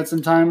on he had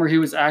some time where he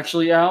was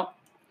actually out.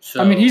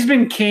 So, he's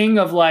been king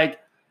of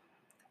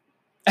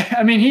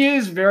he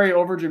is very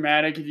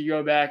overdramatic if you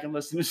go back and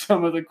listen to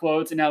some of the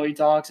quotes and how he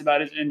talks about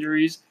his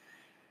injuries.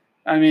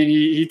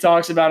 He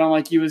talks about him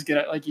like he's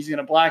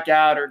gonna black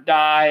out or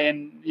die,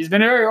 and he's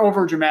been very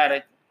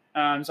overdramatic.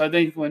 So I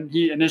think when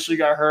he initially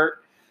got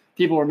hurt,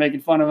 people were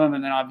making fun of him,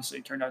 and then obviously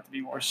it turned out to be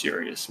more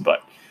serious.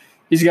 But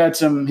he's got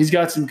some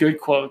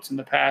good quotes in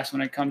the past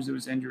when it comes to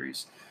his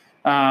injuries.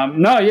 They're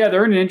in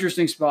an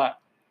interesting spot,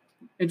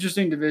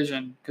 interesting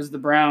division, because the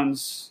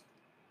Browns,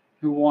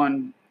 who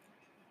won,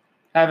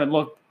 haven't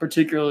looked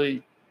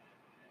particularly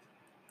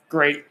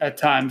great at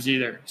times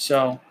either.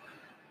 So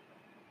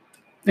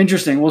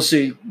interesting. We'll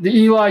see. The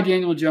Eli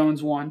Daniel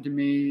Jones one to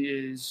me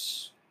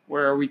is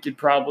where we could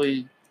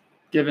probably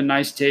give a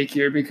nice take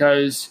here,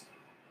 because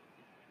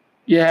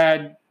you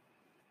had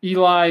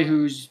Eli,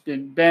 who's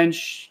been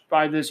benched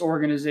by this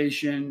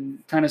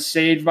organization, kind of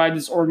saved by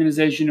this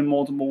organization in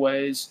multiple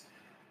ways.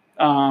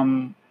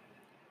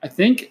 I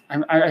think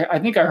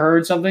I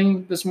heard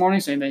something this morning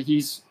saying that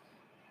he's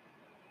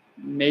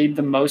made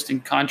the most in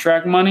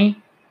contract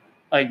money,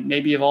 like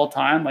maybe of all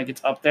time. Like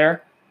it's up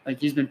there. Like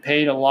he's been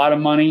paid a lot of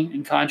money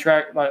in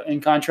contract by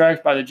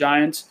the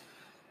Giants.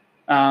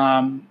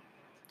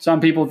 Some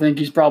people think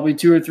he's probably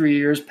 2 or 3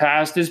 years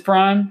past his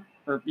prime,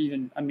 or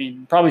even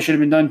probably should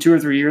have been done 2 or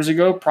 3 years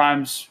ago.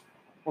 Prime's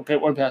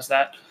we're past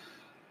that.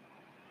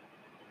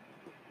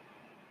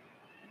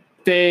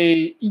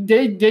 Dave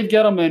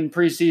Gettleman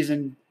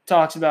preseason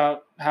talks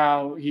about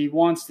how he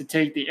wants to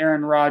take the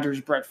Aaron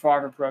Rodgers, Brett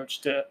Favre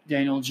approach to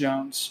Daniel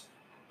Jones,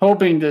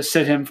 hoping to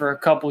sit him for a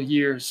couple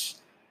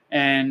years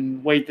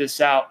and wait this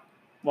out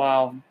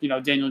while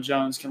Daniel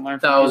Jones can learn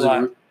from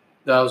Eli.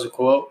 That was a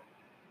quote.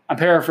 I'm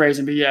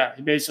paraphrasing, but yeah,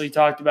 he basically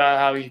talked about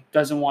how he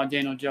doesn't want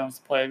Daniel Jones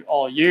to play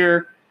all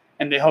year,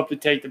 and they hope to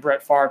take the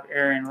Brett Favre,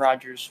 Aaron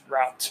Rodgers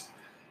route.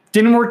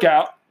 Didn't work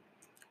out.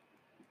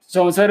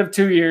 So instead of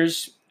 2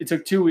 years, it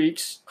took 2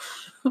 weeks,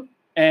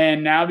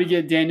 and now we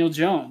get Daniel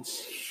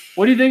Jones.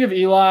 What do you think of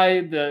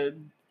Eli,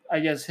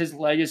 his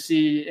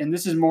legacy? And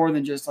this is more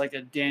than just like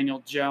a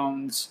Daniel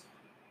Jones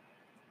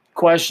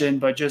question,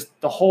 but just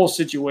the whole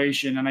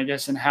situation, and I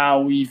guess in how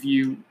we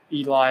view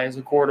Eli as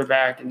a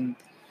quarterback. And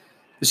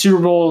the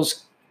Super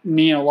Bowls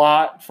mean a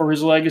lot for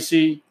his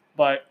legacy,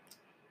 but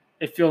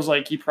it feels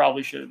like he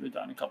probably should have been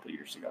done a couple of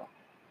years ago.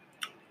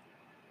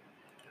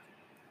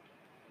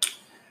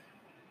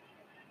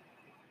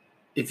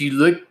 If you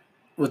look,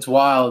 what's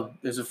wild,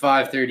 there's a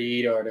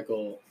 538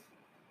 article.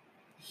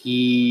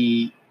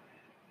 He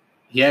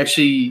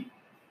actually,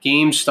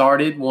 games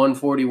started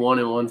 141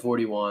 and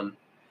 141.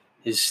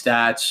 His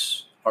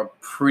stats are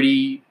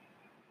pretty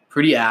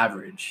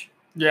average.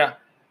 Yeah.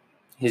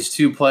 His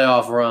 2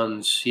 playoff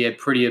runs, he had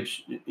pretty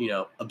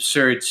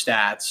absurd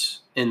stats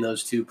in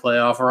those 2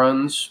 playoff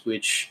runs,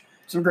 which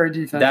some great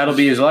defense. That'll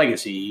be his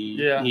legacy.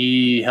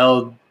 He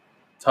held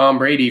Tom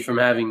Brady from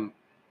having.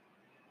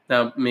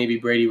 Now maybe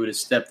Brady would have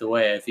stepped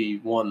away if he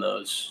won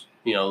those,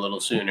 a little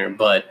sooner,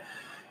 but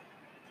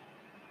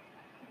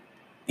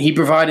he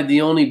provided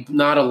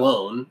not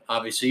alone,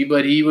 obviously,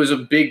 but he was a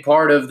big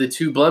part of the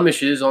 2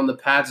 blemishes on the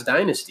Pats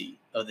dynasty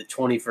of the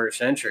 21st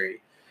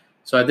century.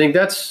 So I think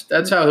that's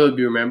how he'll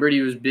be remembered.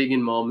 He was big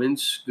in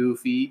moments,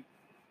 goofy,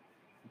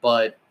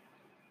 but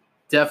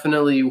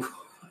definitely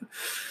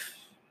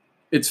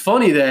it's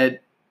funny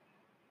that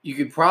you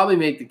could probably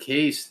make the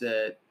case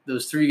that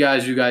those 3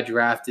 guys who got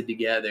drafted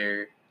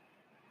together,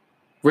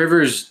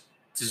 Rivers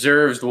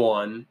deserves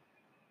one,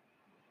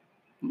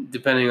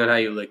 depending on how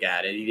you look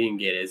at it. He didn't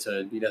get it,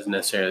 so he doesn't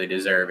necessarily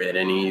deserve it,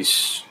 and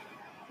he's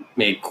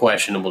made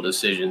questionable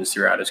decisions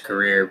throughout his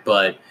career.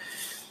 But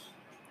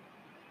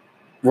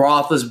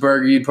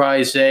Roethlisberger, you'd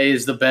probably say,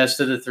 is the best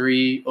of the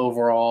 3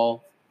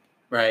 overall,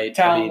 right?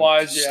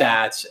 Talent-wise,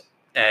 stats,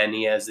 and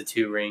he has the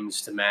 2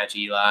 rings to match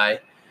Eli.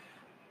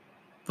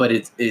 But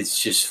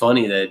it's just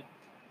funny that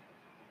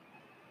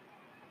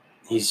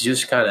he's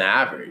just kind of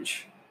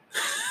average.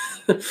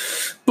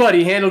 But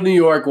he handled New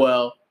York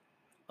well.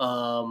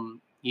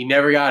 He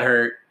never got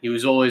hurt. He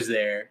was always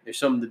there. There's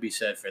something to be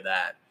said for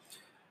that.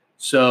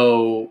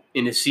 So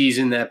in a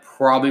season that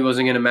probably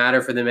wasn't going to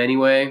matter for them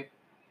anyway,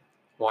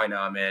 why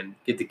not, man?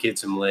 Get the kid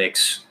some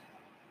licks.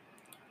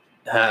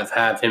 Have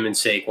him and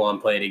Saquon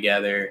play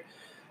together.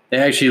 They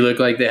actually look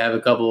like they have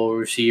a couple of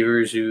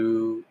receivers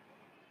who,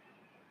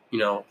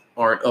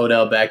 aren't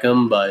Odell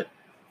Beckham, but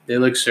they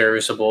look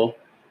serviceable.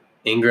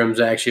 Ingram's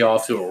actually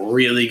off to a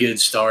really good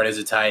start as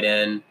a tight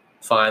end.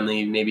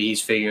 Finally, maybe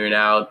he's figuring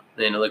out,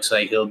 and it looks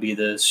like he'll be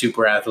the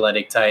super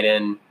athletic tight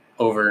end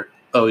over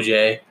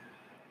OJ.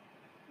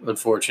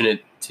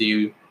 Unfortunate to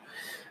you.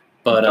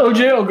 But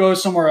OJ will go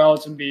somewhere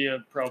else and be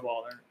a pro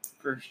baller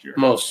first year.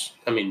 No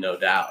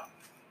doubt.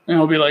 And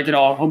he'll be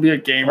he'll be a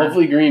gamer.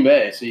 Hopefully Green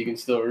Bay, so you can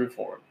still root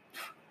for him.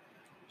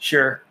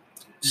 Sure.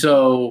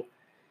 So,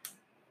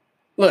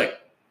 look,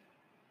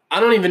 I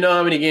don't even know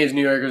how many games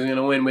New York is going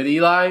to win with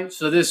Eli,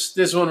 so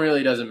this one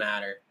really doesn't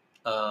matter.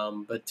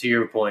 But to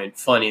your point,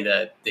 funny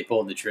that they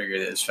pulled the trigger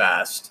this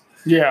fast.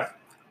 Yeah.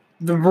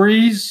 The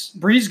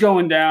Breeze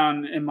going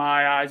down, in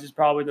my eyes, is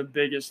probably the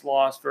biggest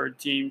loss for a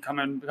team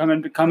coming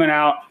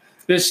out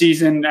this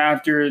season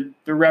after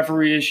the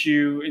referee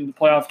issue in the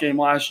playoff game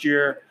last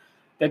year.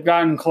 They've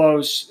gotten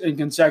close in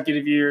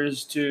consecutive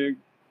years to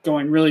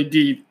going really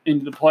deep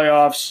into the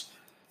playoffs,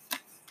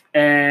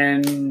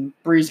 and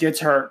Breeze gets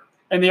hurt.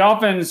 And the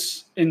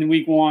offense in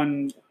week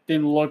 1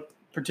 didn't look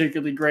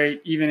particularly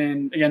great,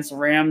 even against the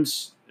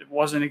Rams. It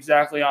wasn't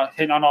exactly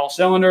hitting on all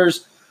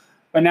cylinders.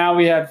 But now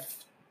we have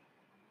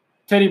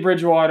Teddy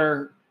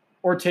Bridgewater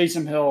or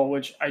Taysom Hill,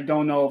 which I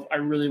don't know if I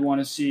really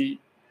want to see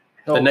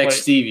Hill the next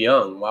play. Steve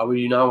Young. Why would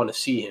you not want to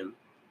see him?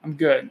 I'm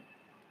good.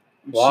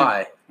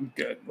 Why? I'm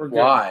good. We're good.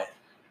 Why?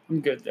 I'm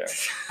good there.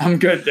 I'm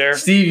good there.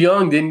 Steve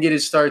Young didn't get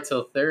his start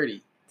till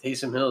 30.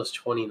 Taysom Hill is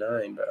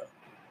 29, bro.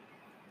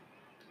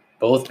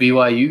 Both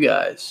BYU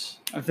guys.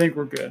 I think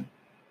we're good.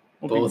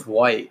 Both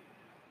white.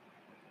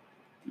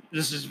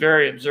 This is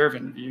very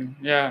observant of you.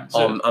 Yeah.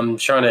 I'm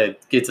trying to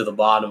get to the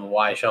bottom of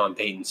why Sean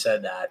Payton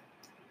said that.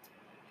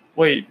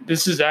 Wait,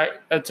 that's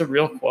a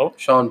real quote?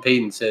 Sean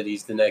Payton said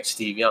he's the next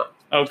Steve Young.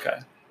 Okay.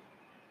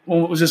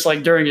 Well, was this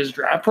like during his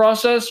draft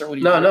process or what?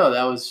 No,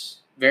 that was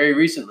very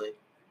recently.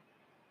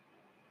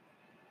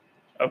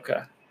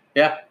 Okay.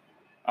 Yeah.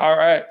 All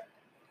right.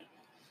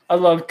 I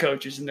love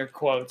coaches and their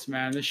quotes,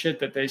 man. The shit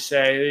that they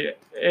say,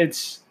 I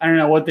don't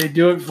know what they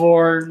do it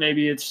for.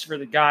 Maybe it's for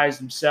the guys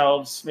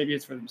themselves. Maybe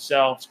it's for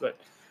themselves, but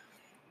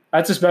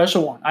that's a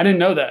special one. I didn't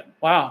know that.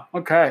 Wow.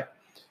 Okay.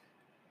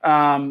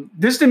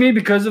 This to me,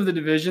 because of the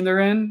division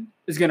they're in,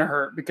 is going to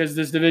hurt because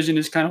this division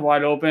is kind of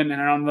wide open,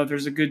 and I don't know if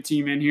there's a good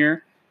team in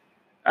here.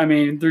 I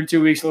mean, through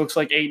 2 weeks, it looks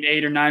like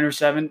 8-8 or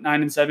 9-7.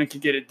 9-7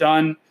 could get it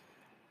done.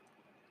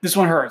 This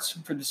one hurts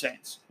for the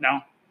Saints.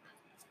 No.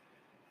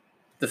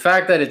 The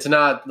fact that it's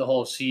not the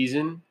whole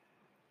season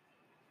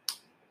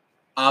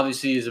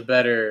obviously is a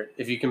better –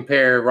 if you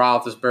compare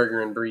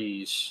Roethlisberger and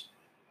Breeze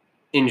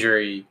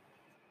injury.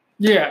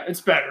 Yeah,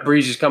 it's better.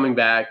 Breeze is coming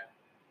back.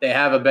 They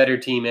have a better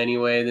team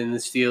anyway than the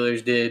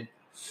Steelers did.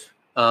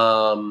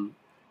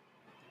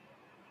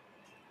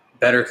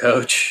 Better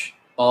coach,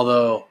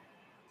 although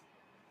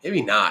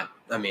maybe not.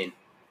 I mean,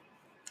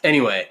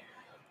 anyway,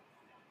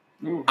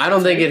 Ooh, I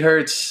don't think it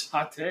hurts.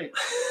 Hot take.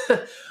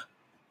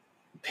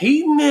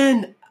 Peyton,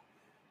 man,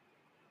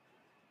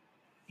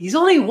 he's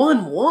only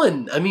won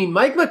one. I mean,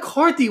 Mike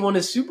McCarthy won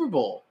a Super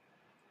Bowl.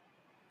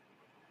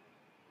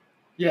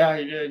 Yeah,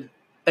 he did.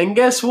 And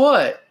guess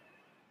what?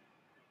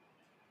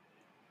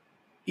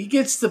 He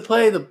gets to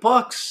play the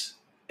Bucs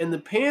and the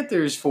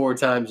Panthers 4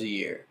 times a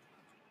year.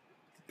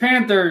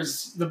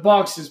 The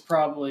Bucs is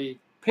probably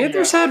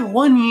Panthers had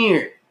 1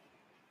 year.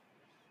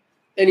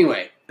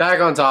 Anyway, back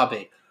on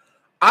topic.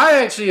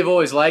 I actually have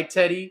always liked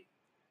Teddy.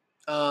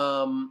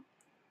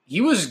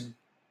 He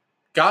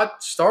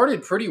got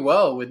started pretty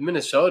well with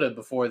Minnesota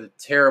before the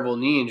terrible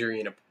knee injury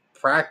in a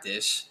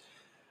practice.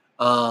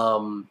 They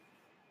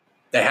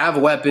have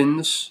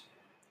weapons.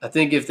 I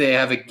think if they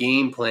have a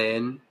game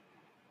plan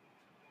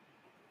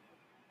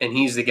and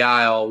he's the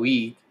guy all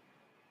week,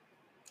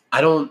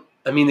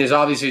 there's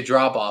obviously a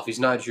drop-off. He's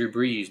not Drew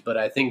Brees, but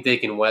I think they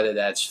can weather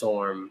that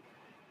storm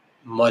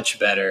much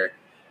better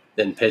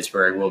than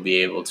Pittsburgh will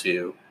be able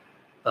to,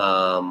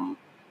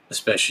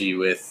 especially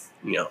with,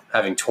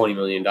 having $20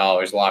 million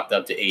locked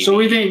up to 80. So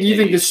you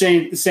think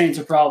the Saints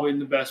are probably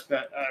the best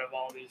bet out of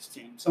all these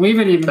teams?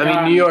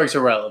 New York's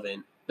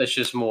irrelevant. That's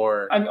just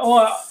more.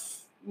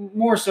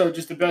 More so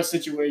just the best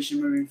situation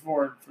moving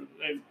forward.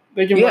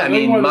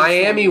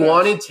 Miami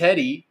wanted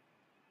Teddy.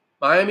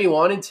 Miami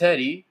wanted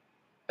Teddy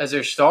as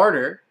their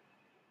starter.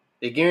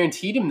 They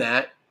guaranteed him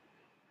that,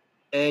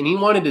 and he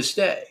wanted to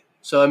stay.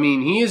 So,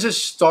 he is a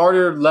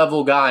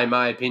starter-level guy, in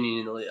my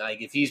opinion.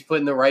 Like, if he's put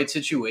in the right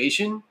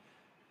situation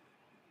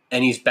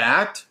and he's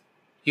backed,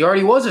 he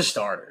already was a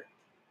starter.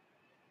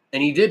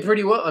 And he did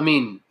pretty well.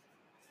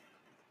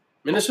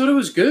 Minnesota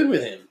was good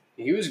with him.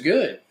 He was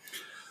good.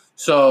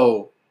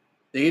 So,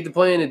 they get to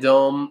play in a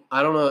dome.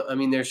 I don't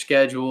know. Their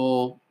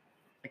schedule,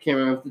 I can't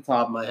remember off the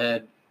top of my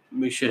head.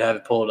 We should have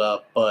it pulled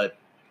up. But,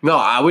 no,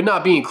 I would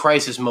not be in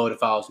crisis mode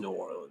if I was New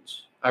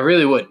Orleans. I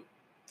really wouldn't.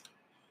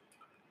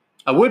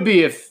 I would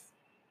be if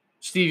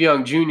Steve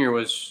Young Jr.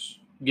 was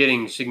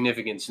getting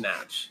significant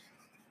snaps.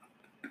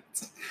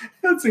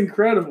 That's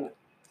incredible.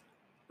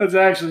 That's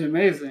actually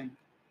amazing.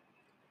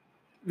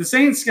 The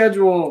Saints'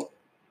 schedule,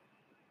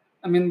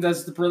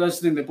 that's the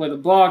thing. They play the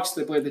Bucs,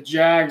 they play the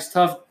Jags,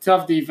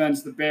 tough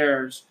defense, the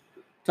Bears,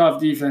 tough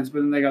defense, but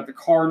then they got the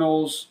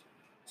Cardinals.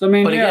 So,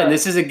 again,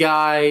 this is a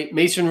guy,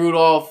 Mason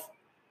Rudolph,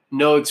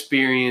 no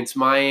experience.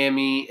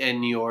 Miami and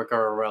New York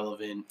are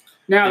irrelevant.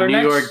 Now the New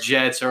York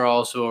Jets are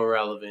also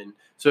irrelevant.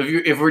 So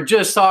if we're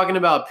just talking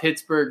about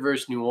Pittsburgh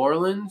versus New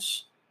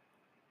Orleans,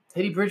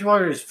 Teddy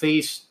Bridgewater has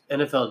faced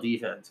NFL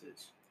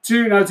defenses.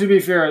 To be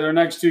fair, their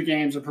next 2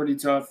 games are pretty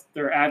tough.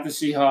 They're at the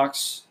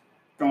Seahawks,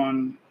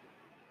 going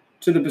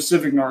to the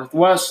Pacific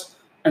Northwest,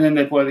 and then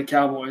they play the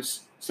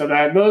Cowboys. So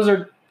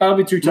that'll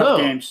be 2 tough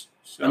games.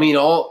 So.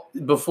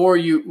 Before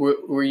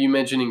were you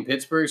mentioning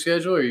Pittsburgh's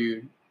schedule, or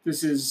you?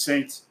 This is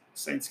Saints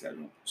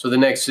schedule. So the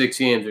next 6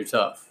 games are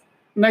tough.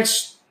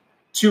 Next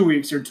 2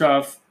 weeks are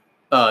tough.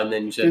 And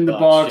then you said the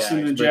Bucs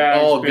and the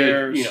Jags, all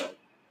Bears. Good,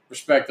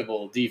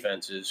 respectable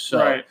defenses. So.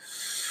 Right.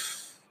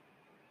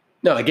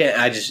 No,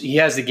 again, he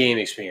has the game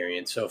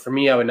experience. So for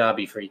me, I would not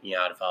be freaking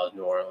out if I was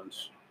New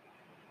Orleans.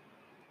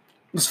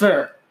 That's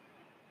fair.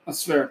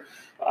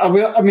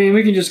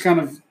 We can just kind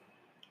of.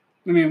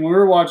 When we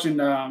were watching,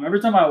 every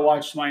time I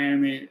watched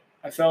Miami,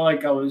 I felt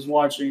like I was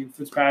watching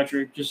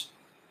Fitzpatrick just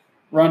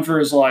run for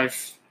his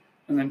life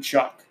and then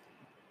chuck.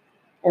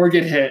 Or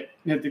get hit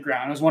the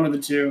ground. It was one of the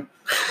two.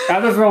 Now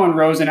they're throwing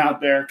Rosen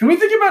out there. Can we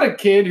think about a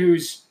kid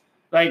who's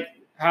like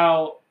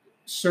how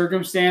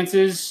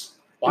circumstances?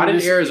 Why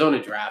did Arizona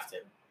draft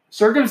him?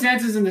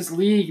 Circumstances in this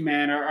league,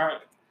 man, are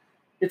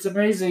it's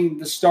amazing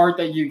the start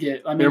that you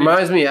get. It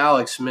reminds me of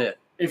Alex Smith.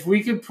 If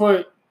we could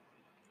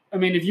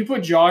if you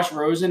put Josh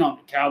Rosen on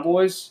the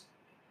Cowboys,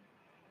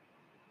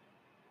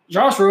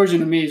 Josh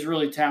Rosen to me is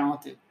really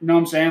talented. You know what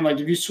I'm saying? Like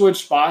if you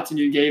switch spots and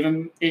you gave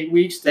him 8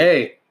 weeks.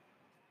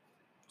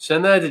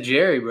 Send that to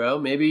Jerry, bro.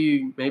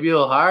 Maybe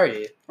he'll hire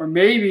you. Or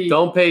maybe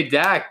Don't pay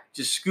Dak.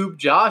 Just scoop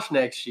Josh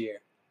next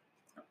year.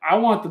 I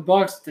want the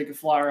Bucs to take a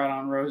flyer out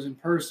on Rosen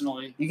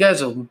personally. You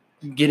guys will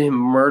get him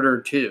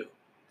murdered too.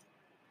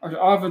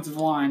 Our offensive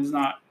line is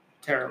not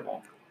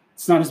terrible.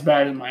 It's not as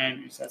bad as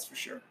Miami's, that's for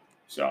sure.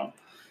 So,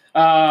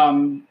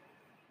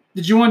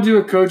 did you want to do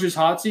a coach's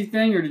hot seat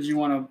thing, or did you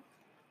want to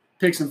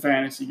pick some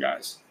fantasy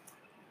guys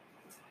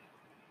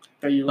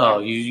that you like? Oh,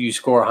 you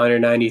score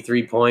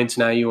 193 points.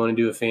 Now you want to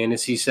do a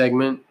fantasy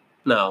segment?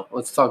 No,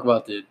 let's talk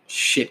about the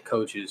shit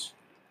coaches.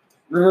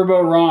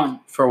 Riverboat Ron.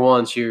 For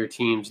once, your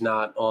team's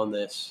not on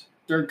this.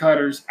 Dirk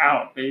Cutter's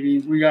out, baby.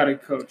 We got a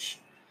coach.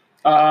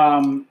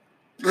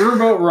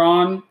 Riverboat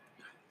Ron,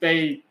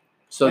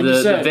 So like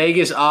the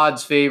Vegas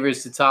odds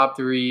favorites, the top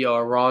three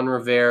are Ron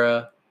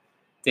Rivera,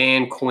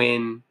 Dan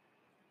Quinn,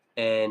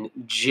 and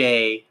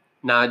Jay,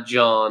 not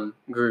John,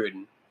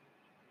 Gruden.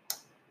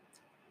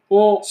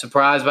 Well,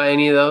 Surprised by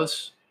any of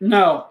those?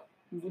 no.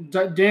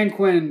 Dan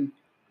Quinn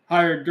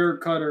hired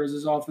Dirk Cutter as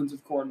his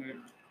offensive coordinator.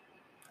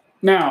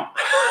 Now,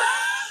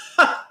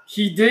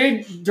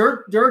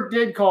 Dirk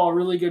did call a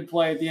really good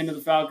play at the end of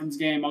the Falcons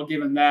game. I'll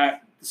give him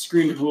that. The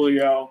screen to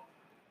Julio.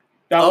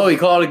 He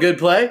called a good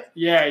play?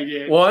 Yeah, he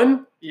did.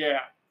 One? Yeah.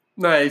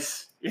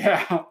 Nice.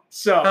 Yeah.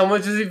 So How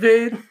much is he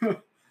paid?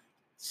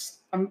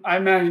 I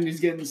imagine he's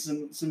getting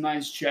some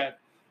nice check.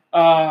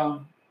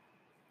 I'm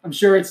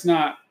sure it's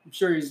not. I'm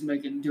sure he's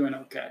doing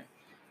okay.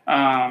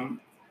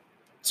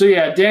 So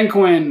yeah, Dan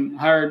Quinn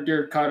hired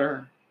Dirk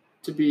Cutter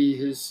to be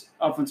his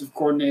offensive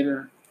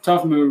coordinator.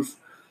 Tough move.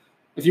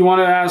 If you want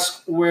to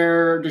ask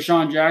where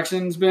Deshaun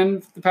Jackson's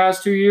been the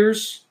past 2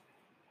 years,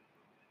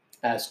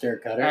 Ask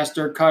Dirk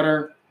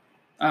Cutter.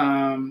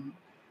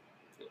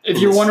 If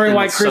you're wondering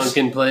why Chris,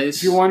 sunken place,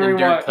 if you're wondering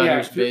in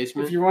why,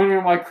 basement. if you're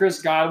wondering why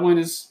Chris Godwin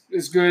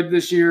is good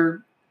this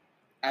year,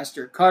 ask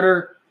Dirk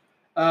Cutter.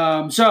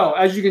 So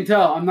as you can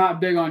tell, I'm not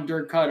big on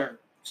Dirk Cutter.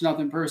 It's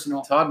nothing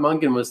personal. Todd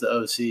Monken was the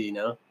OC,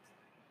 no?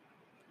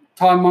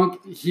 Todd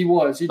Monk, he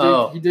was. He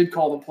did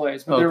call the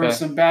plays, but there was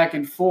some back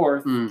and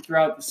forth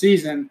throughout the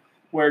season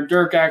where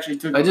Dirk actually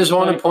took. I just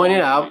want to point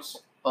it out.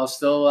 I'll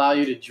still allow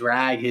you to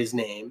drag his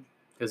name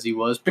because he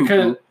was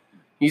because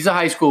he's a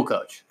high school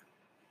coach.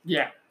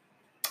 Yeah.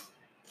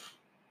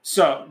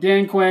 So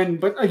Dan Quinn,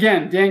 but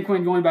again, Dan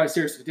Quinn going back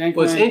seriously. Dan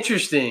Quinn. What's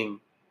interesting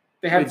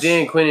with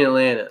Dan Quinn in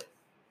Atlanta,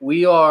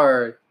 we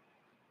are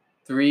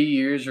 3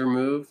 years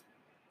removed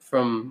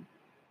from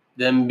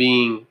them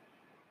being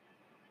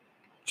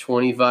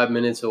 25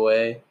 minutes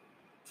away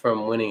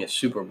from winning a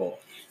Super Bowl.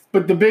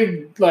 But the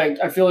big,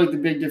 I feel like the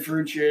big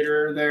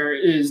differentiator there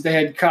is they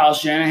had Kyle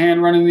Shanahan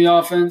running the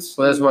offense.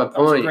 Well, that's my point.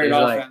 That was a great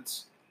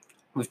offense.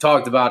 We've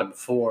talked about it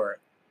before,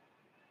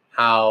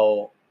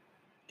 how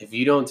if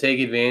you don't take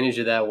advantage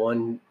of that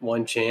one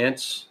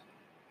chance,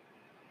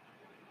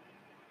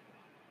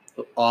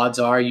 the odds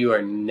are you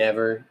are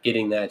never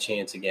getting that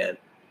chance again.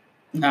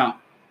 No.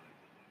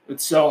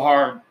 It's so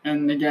hard.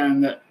 And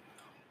again,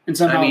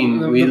 somehow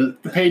the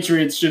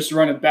Patriots just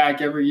run it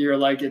back every year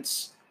like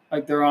it's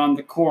like they're on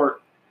the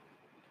court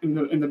in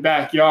the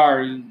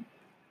backyard and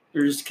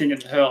they're just king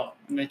of the hill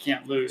and they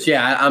can't lose. So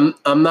yeah,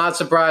 I'm not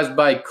surprised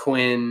by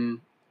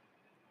Quinn.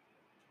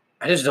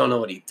 I just don't know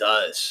what he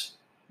does.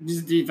 He's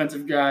a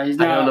defensive guy. I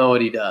don't know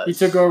what he does. He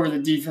took over the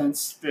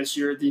defense this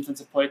year,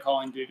 defensive play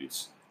calling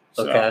duties.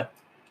 So, okay.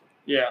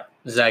 Yeah.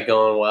 Is that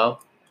going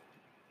well?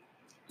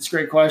 It's a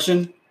great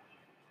question.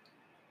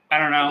 I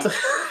don't know.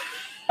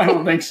 I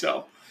don't think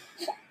so.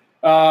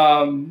 They're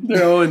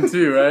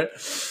 0-2, right?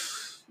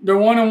 They're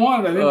 1-1.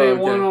 I think they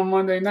won on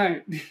Monday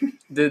night.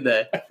 Did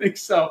they? I think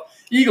so.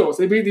 Eagles.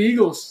 They beat the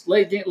Eagles.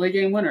 Late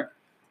game winner.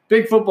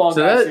 Big football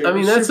guys.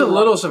 That's a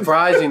little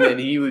surprising that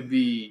he would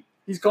be.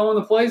 He's calling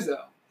the plays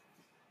though.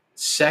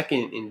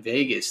 Second in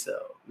Vegas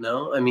though.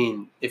 No, I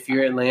mean if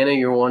you're Atlanta,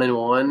 you're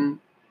 1-1.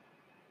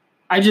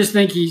 I just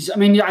think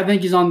I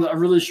think he's on a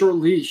really short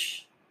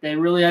leash. They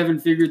really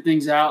haven't figured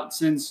things out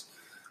since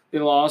they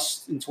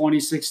lost in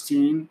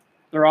 2016.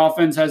 Their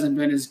offense hasn't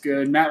been as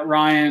good. Matt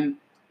Ryan,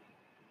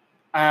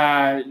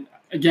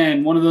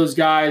 again, one of those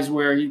guys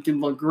where he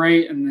can look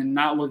great and then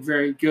not look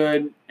very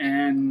good.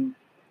 And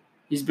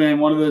he's been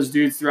one of those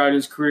dudes throughout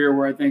his career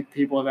where I think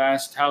people have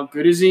asked, how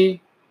good is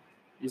he?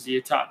 Is he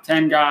a top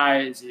 10 guy?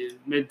 Is he a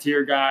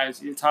mid-tier guy? Is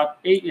he a top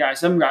 8 guy,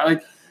 7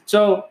 guy?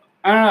 So,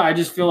 I don't know. I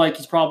just feel like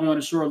he's probably on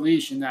a short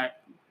leash and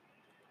that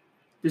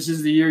this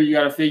is the year you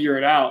got to figure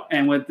it out.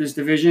 And with this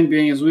division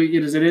being as weak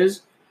as it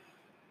is,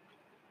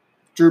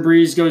 Drew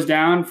Brees goes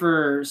down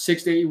for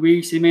 6 to 8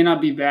 weeks. He may not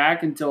be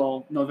back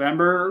until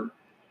November.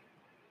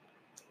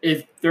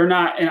 If they're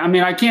not, and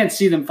I can't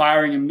see them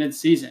firing him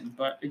mid-season,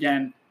 but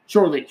again,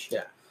 short leash.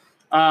 Yeah.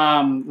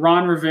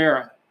 Ron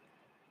Rivera,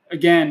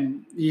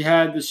 again, he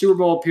had the Super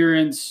Bowl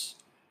appearance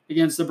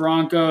against the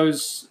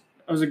Broncos.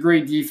 That was a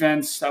great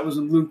defense. That was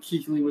when Luke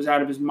Kuechly was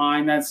out of his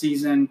mind that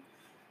season.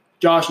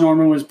 Josh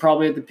Norman was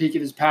probably at the peak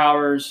of his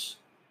powers,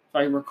 if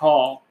I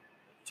recall.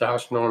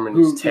 Josh Norman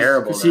is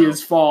terrible. Because he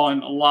has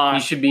fallen a lot.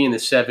 He should be in the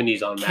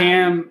 70s on that.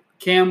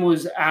 Cam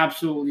was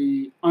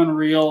absolutely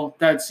unreal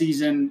that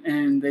season,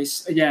 and they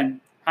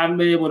again haven't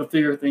been able to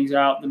figure things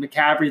out. The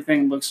McCaffrey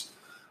thing looks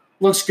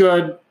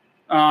good.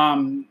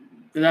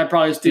 That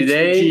probably speaks to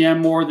the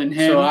GM more than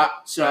him.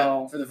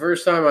 So for the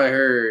first time I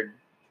heard,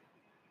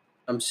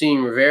 I'm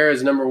seeing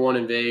Rivera's number 1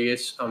 in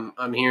Vegas.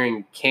 I'm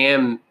hearing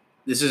Cam.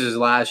 This is his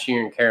last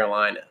year in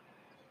Carolina.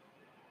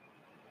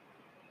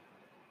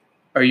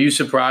 Are you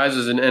surprised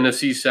as an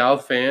NFC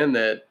South fan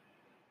that,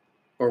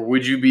 or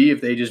would you be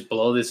if they just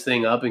blow this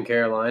thing up in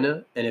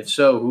Carolina? And if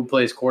so, who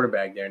plays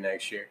quarterback there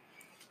next year?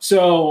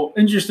 So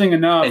interesting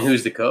enough. And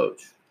who's the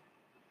coach?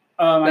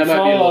 That might be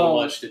a little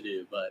much to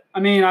do, but I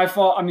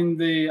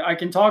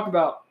can talk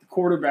about the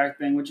quarterback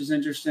thing, which is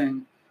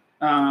interesting.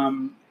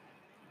 I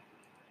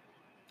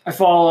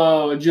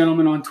follow a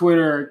gentleman on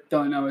Twitter,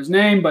 don't know his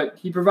name, but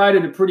he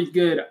provided a pretty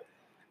good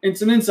and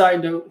some insight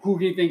into who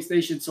he thinks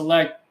they should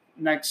select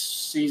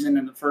next season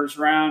in the first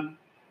round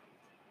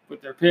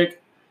with their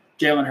pick.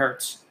 Jalen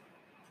Hurts.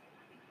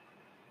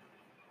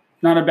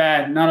 Not a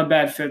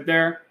bad fit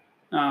there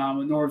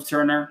with Norv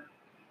Turner.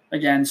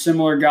 Again,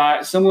 similar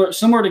guy, similar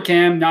to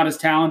Cam, not as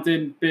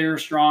talented, bigger,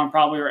 strong,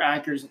 probably are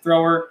accurate as a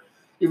thrower,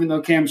 even though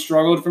Cam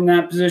struggled from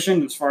that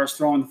position as far as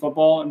throwing the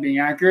football and being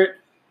accurate.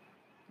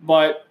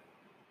 But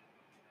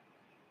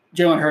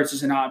Jalen Hurts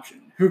is an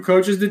option. Who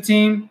coaches the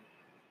team?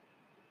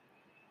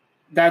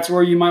 That's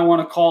where you might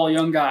want to call a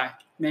young guy.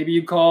 Maybe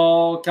you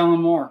call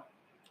Kellen Moore.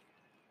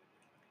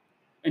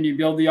 And you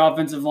build the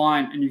offensive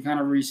line and you kind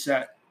of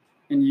reset.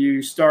 And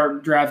you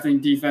start drafting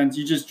defense.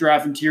 You just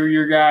draft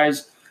interior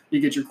guys. You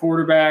get your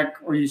quarterback,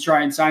 or you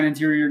try and sign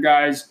interior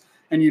guys,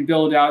 and you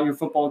build out your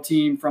football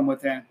team from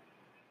within.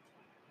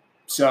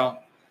 So,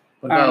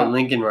 what about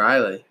Lincoln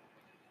Riley?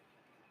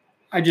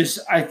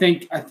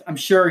 I'm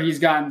sure he's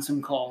gotten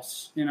some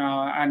calls,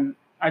 and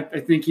I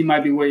think he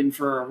might be waiting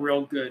for a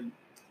real good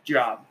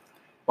job.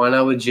 Why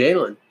not with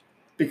Jalen?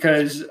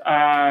 Because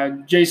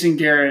Jason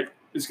Garrett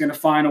is going to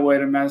find a way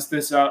to mess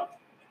this up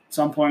at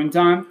some point in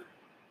time.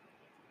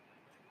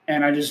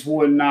 And I just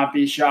would not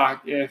be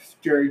shocked if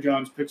Jerry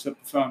Jones picks up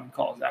the phone and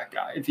calls that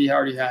guy, if he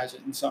already has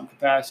it in some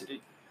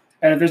capacity.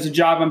 And if there's a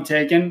job I'm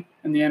taking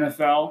in the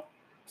NFL,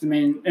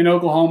 in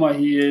Oklahoma,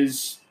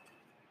 he's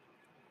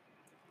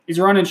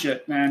running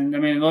shit, man.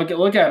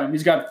 Look at him.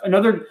 He's got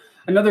another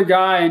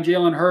guy in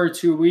Jalen Hurts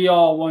who we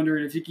all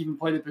wondered if he could even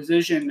play the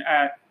position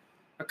in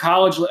the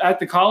college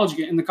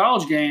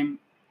game.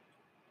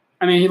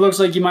 He looks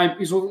like he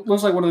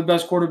looks like one of the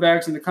best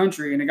quarterbacks in the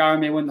country, and a guy who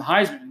may win the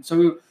Heisman.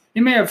 So he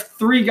may have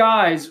 3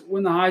 guys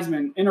win the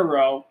Heisman in a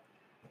row.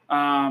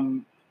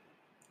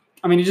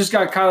 He just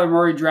got Kyler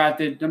Murray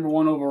drafted number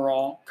 1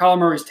 overall. Kyler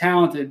Murray's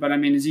talented, but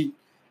is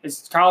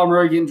Kyler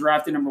Murray getting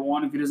drafted number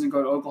 1 if he doesn't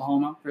go to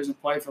Oklahoma, if he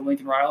doesn't play for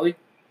Lincoln Riley?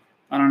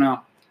 I don't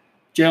know.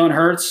 Jalen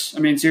Hurts,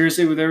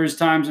 seriously, there was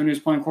times when he was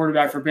playing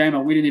quarterback for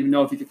Bama, we didn't even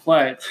know if he could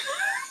play.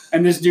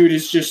 And this dude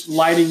is just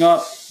lighting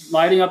up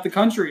the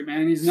country,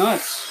 man. He's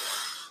nuts.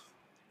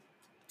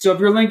 So if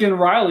you're Lincoln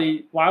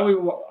Riley, I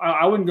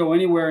wouldn't go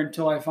anywhere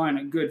until I find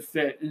a good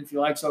fit. And if he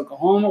likes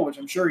Oklahoma, which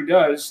I'm sure he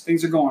does,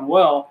 things are going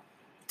well.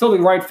 Until the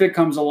right fit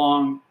comes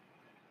along,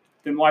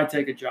 then why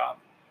take a job?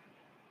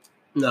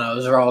 No,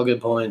 those are all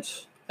good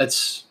points.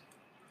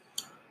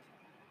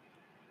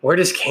 Where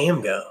does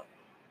Cam go?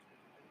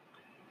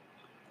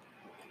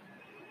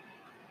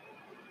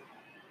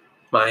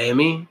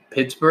 Miami?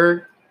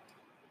 Pittsburgh?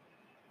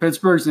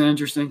 Pittsburgh's an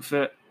interesting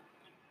fit.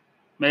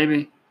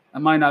 Maybe. That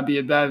might not be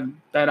a bad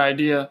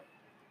idea.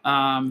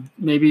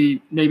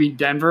 Maybe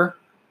Denver.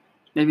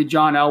 Maybe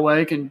John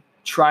Elway can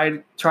try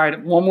it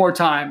one more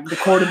time.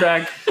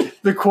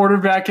 The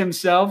quarterback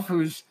himself,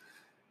 who's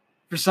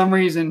for some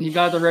reason he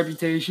got the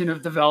reputation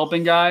of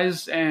developing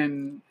guys,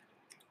 and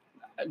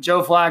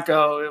Joe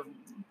Flacco,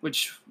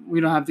 which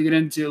we don't have to get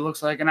into,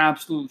 looks like an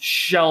absolute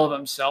shell of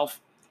himself.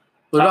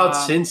 What about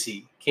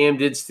Cincy? Cam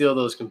did steal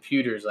those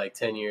computers like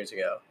 10 years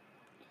ago.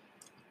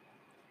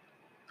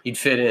 He'd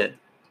fit in.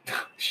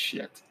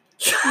 Shit.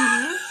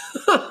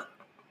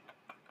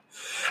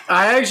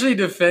 I actually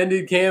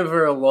defended Cam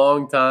for a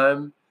long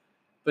time,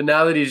 but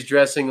now that he's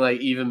dressing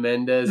like Eva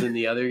Mendes and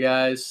the other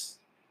guys,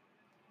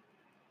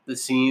 the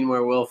scene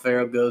where Will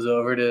Ferrell goes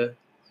over to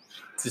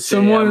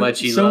say how much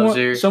he loves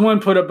her.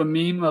 Someone put up a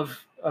meme of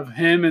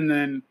him and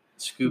then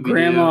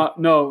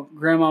Scooby-Doo.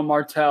 Grandma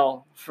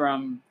Martell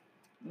from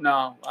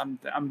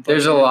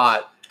There's a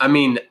lot.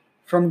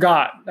 From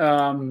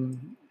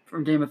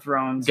from Game of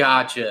Thrones.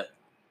 Gotcha.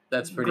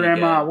 That's pretty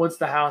Grandma, good. What's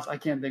the house? I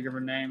can't think of her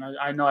name.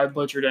 I know I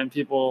butchered it, and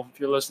people, if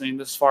you're listening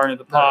this far into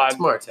the pod. It's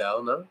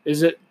Martell, no?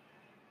 Is it?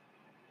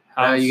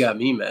 Now you got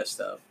me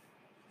messed up.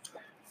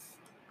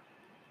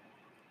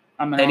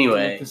 I'm going to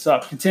look this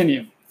up.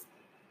 Continue.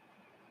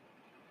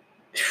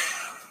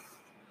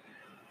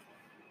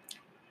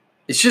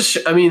 It's just,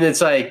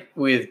 it's like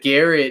with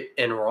Garrett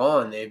and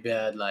Ron, they've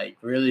had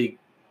really,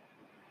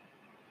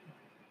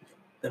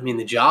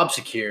 the job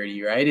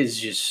security, right, is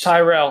just...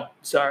 Tyrell.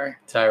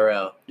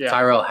 Yeah.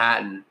 Tyrell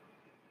Hatton.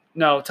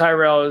 No,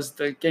 Tyrell is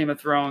the Game of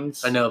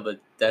Thrones. I know, but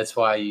that's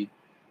why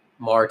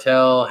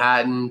Martell,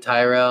 Hatton,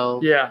 Tyrell.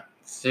 Yeah.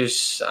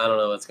 I don't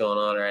know what's going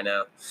on right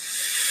now.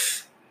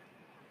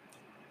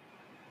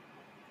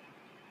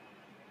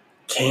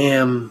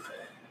 Cam.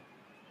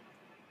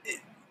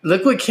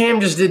 Look what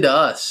Cam just did to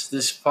us.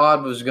 This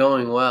pod was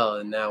going well,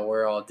 and now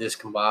we're all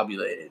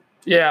discombobulated.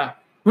 Yeah.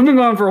 We've been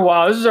going for a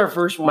while. This is our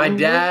first one. My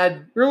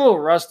dad we're a little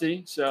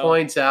rusty, so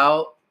points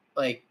out,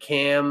 like,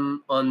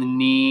 Cam on the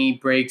knee,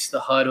 breaks the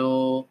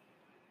huddle,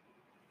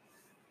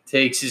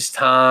 takes his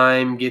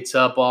time, gets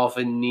up off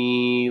a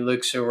knee,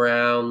 looks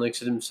around,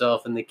 looks at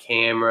himself in the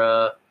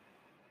camera.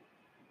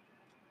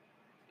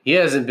 He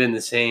hasn't been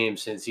the same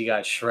since he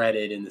got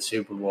shredded in the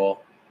Super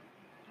Bowl.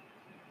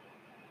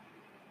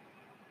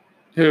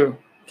 Who?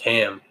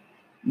 Cam.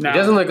 No. He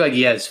doesn't look like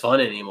he has fun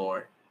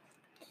anymore.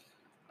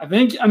 I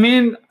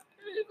mean,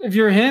 if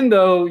you're him,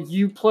 though,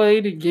 you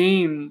played a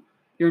game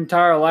your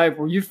entire life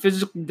where you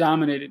physically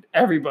dominated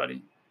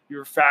everybody. You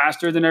were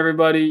faster than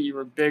everybody. You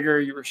were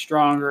bigger. You were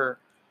stronger.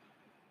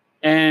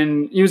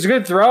 And he was a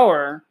good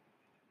thrower.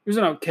 He was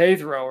an okay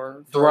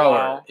thrower.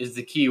 Thrower is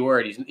the key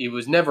word. He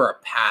was never a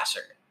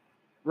passer.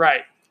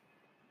 Right.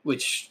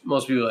 Which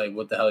most people are like,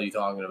 what the hell are you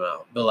talking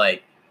about? But,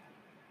 like,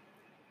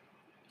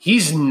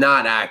 he's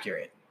not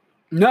accurate.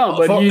 No,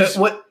 but he's...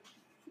 What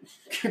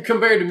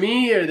compared to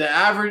me or the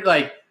average,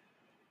 like,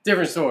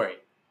 different story.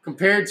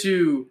 Compared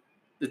to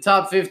the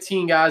top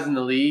 15 guys in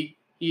the league,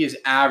 he is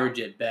average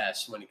at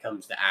best when it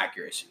comes to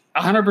accuracy.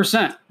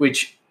 100%.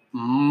 Which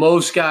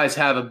most guys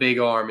have a big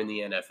arm in the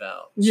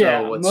NFL.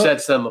 Yeah, so what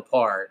sets them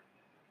apart,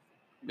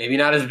 maybe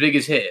not as big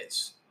as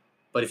his,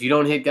 but if you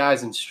don't hit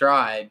guys in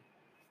stride,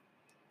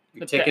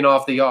 you're taking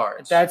off the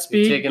yards. At that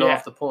speed, you're taking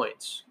off the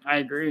points. I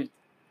agree.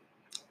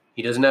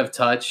 He doesn't have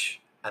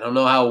touch. I don't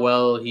know how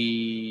well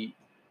he...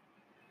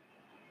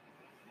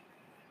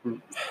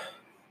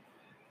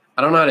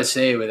 I don't know how to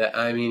say it with it.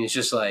 I mean, it's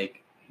just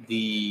like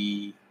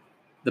the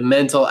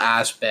mental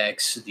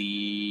aspects,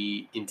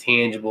 the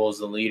intangibles,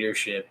 the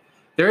leadership.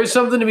 There is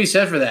something to be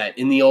said for that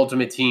in the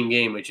ultimate team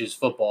game, which is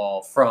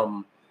football,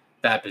 from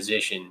that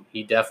position.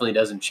 He definitely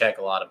doesn't check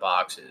a lot of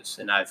boxes.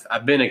 And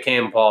I've been a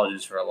Cam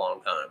apologist for a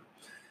long time.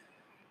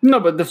 No,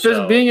 but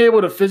being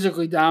able to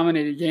physically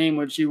dominate a game,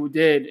 which he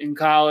did in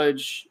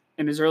college,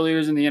 in his early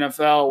years in the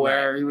NFL,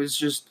 where he was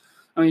just,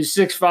 he's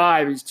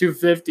 6'5", he's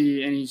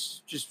 250, and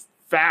he's just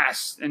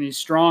fast, and he's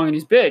strong, and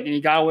he's big, and he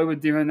got away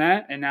with doing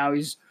that, and now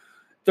he's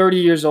 30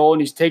 years old,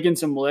 and he's taking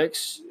some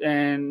licks,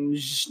 and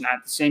he's just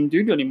not the same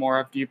dude anymore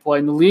after you play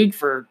in the league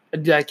for a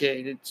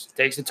decade. It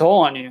takes a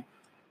toll on you.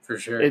 For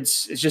sure.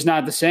 It's just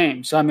not the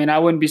same. So, I mean, I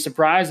wouldn't be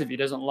surprised if he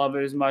doesn't love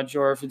it as much,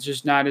 or if it's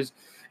just not as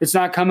 – it's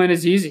not coming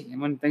as easy.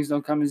 And when things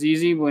don't come as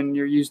easy, when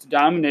you're used to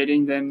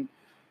dominating, then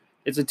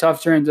it's a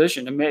tough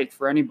transition to make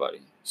for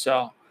anybody.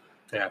 So,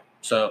 yeah.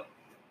 So,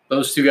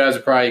 those two guys are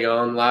probably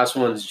gone. Last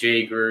one's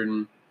Jay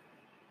Gruden.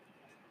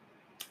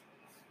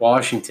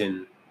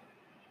 Washington.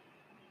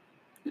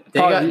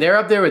 They're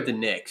up there with the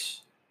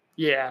Knicks.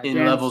 Yeah.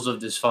 In levels of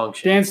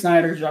dysfunction. Dan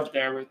Snyder's up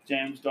there with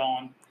James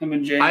Dolan. Him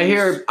and James.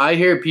 I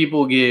hear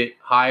people get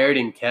hired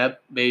and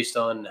kept based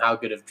on how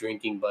good of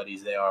drinking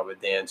buddies they are with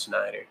Dan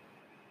Snyder.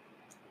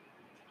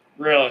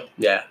 Really?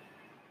 Yeah.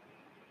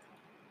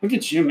 Look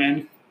at you,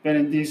 man. Been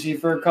in D.C.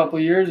 for a couple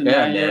of years, and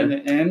now you're in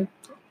the inn.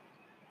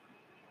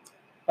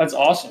 That's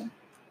awesome.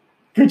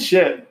 Good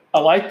shit. I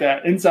like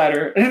that.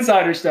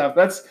 Insider stuff.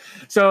 That's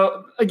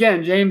so.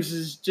 Again, James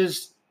is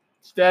just.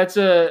 That's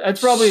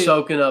probably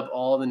soaking up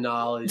all the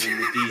knowledge in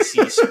the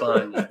DC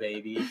sponge,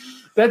 baby.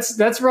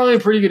 That's probably a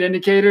pretty good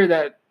indicator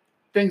that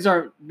things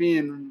aren't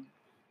being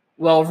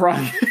well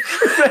run.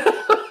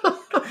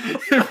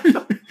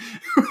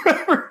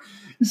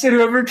 You said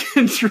whoever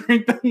can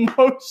drink the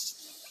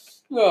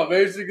most. No,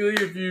 basically,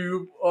 if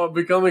you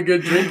become a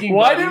good drinking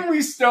Why buddy. didn't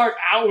we start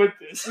out with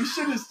this? We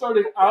should have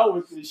started out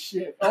with this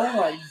shit. Oh,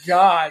 my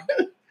God.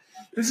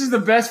 This is the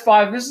best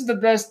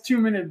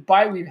 2-minute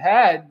bite we've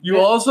had. You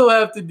also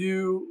have to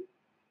do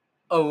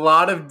a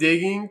lot of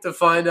digging to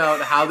find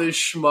out how this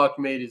schmuck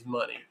made his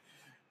money.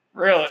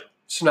 Really?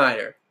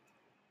 Snyder.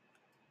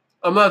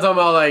 I'm not talking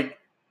about, like,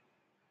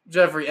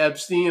 Jeffrey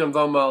Epstein. I'm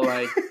talking about,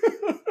 like,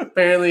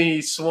 apparently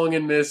he swung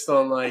and missed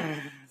on, like,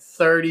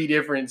 30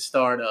 different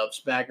startups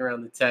back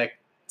around the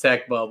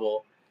tech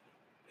bubble.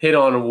 Hit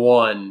on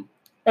one.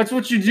 That's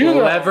what you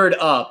do. Levered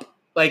up.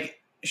 Like,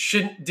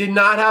 did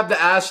not have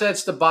the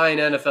assets to buy an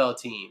NFL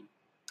team.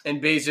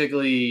 And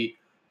basically,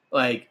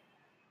 like,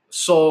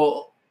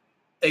 sold.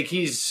 Like,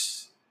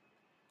 it's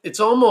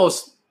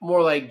almost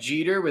more like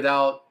Jeter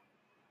without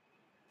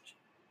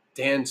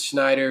Dan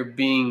Snyder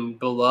being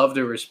beloved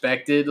or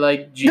respected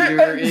like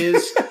Jeter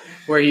is,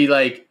 where he,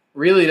 like,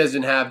 really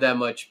doesn't have that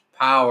much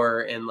power,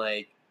 and,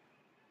 like,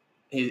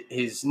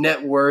 his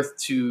net worth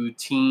to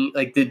team,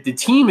 like, the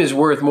team is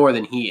worth more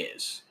than he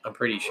is, I'm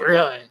pretty sure.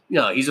 Really?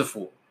 No, he's a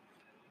fool.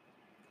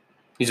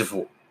 He's a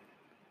fool.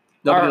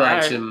 Nobody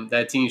likes him.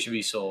 That team should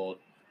be sold.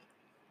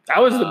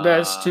 That was the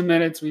best 2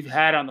 minutes we've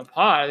had on the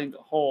pod. I think the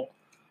whole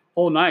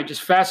night.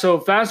 Just fast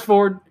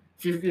forward.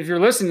 If you're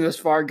listening this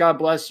far, God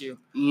bless you.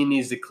 Ian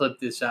needs to clip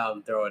this out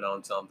and throw it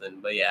on something.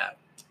 But yeah,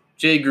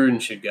 Jay Gruden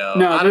should go.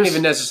 No, I don't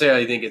even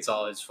necessarily think it's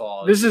all his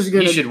fault. He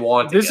should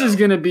want to This go. is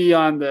going to be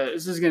on the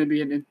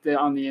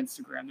on the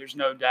Instagram. There's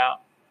no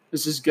doubt.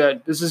 This is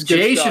good. This is good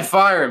Jay stuff. should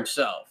fire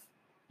himself.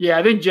 Yeah,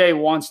 I think Jay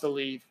wants to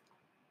leave.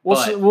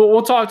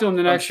 We'll talk to him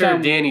the next time.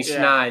 I'm sure Danny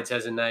Snides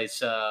has a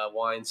nice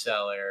wine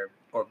cellar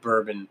or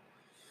bourbon.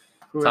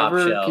 Whoever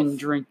top shelf. can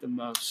drink the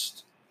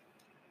most.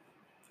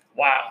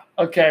 Wow.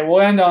 Okay,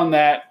 we'll end on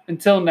that.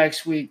 Until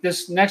next week.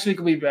 Next week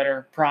will be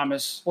better.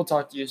 Promise. We'll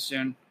talk to you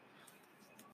soon.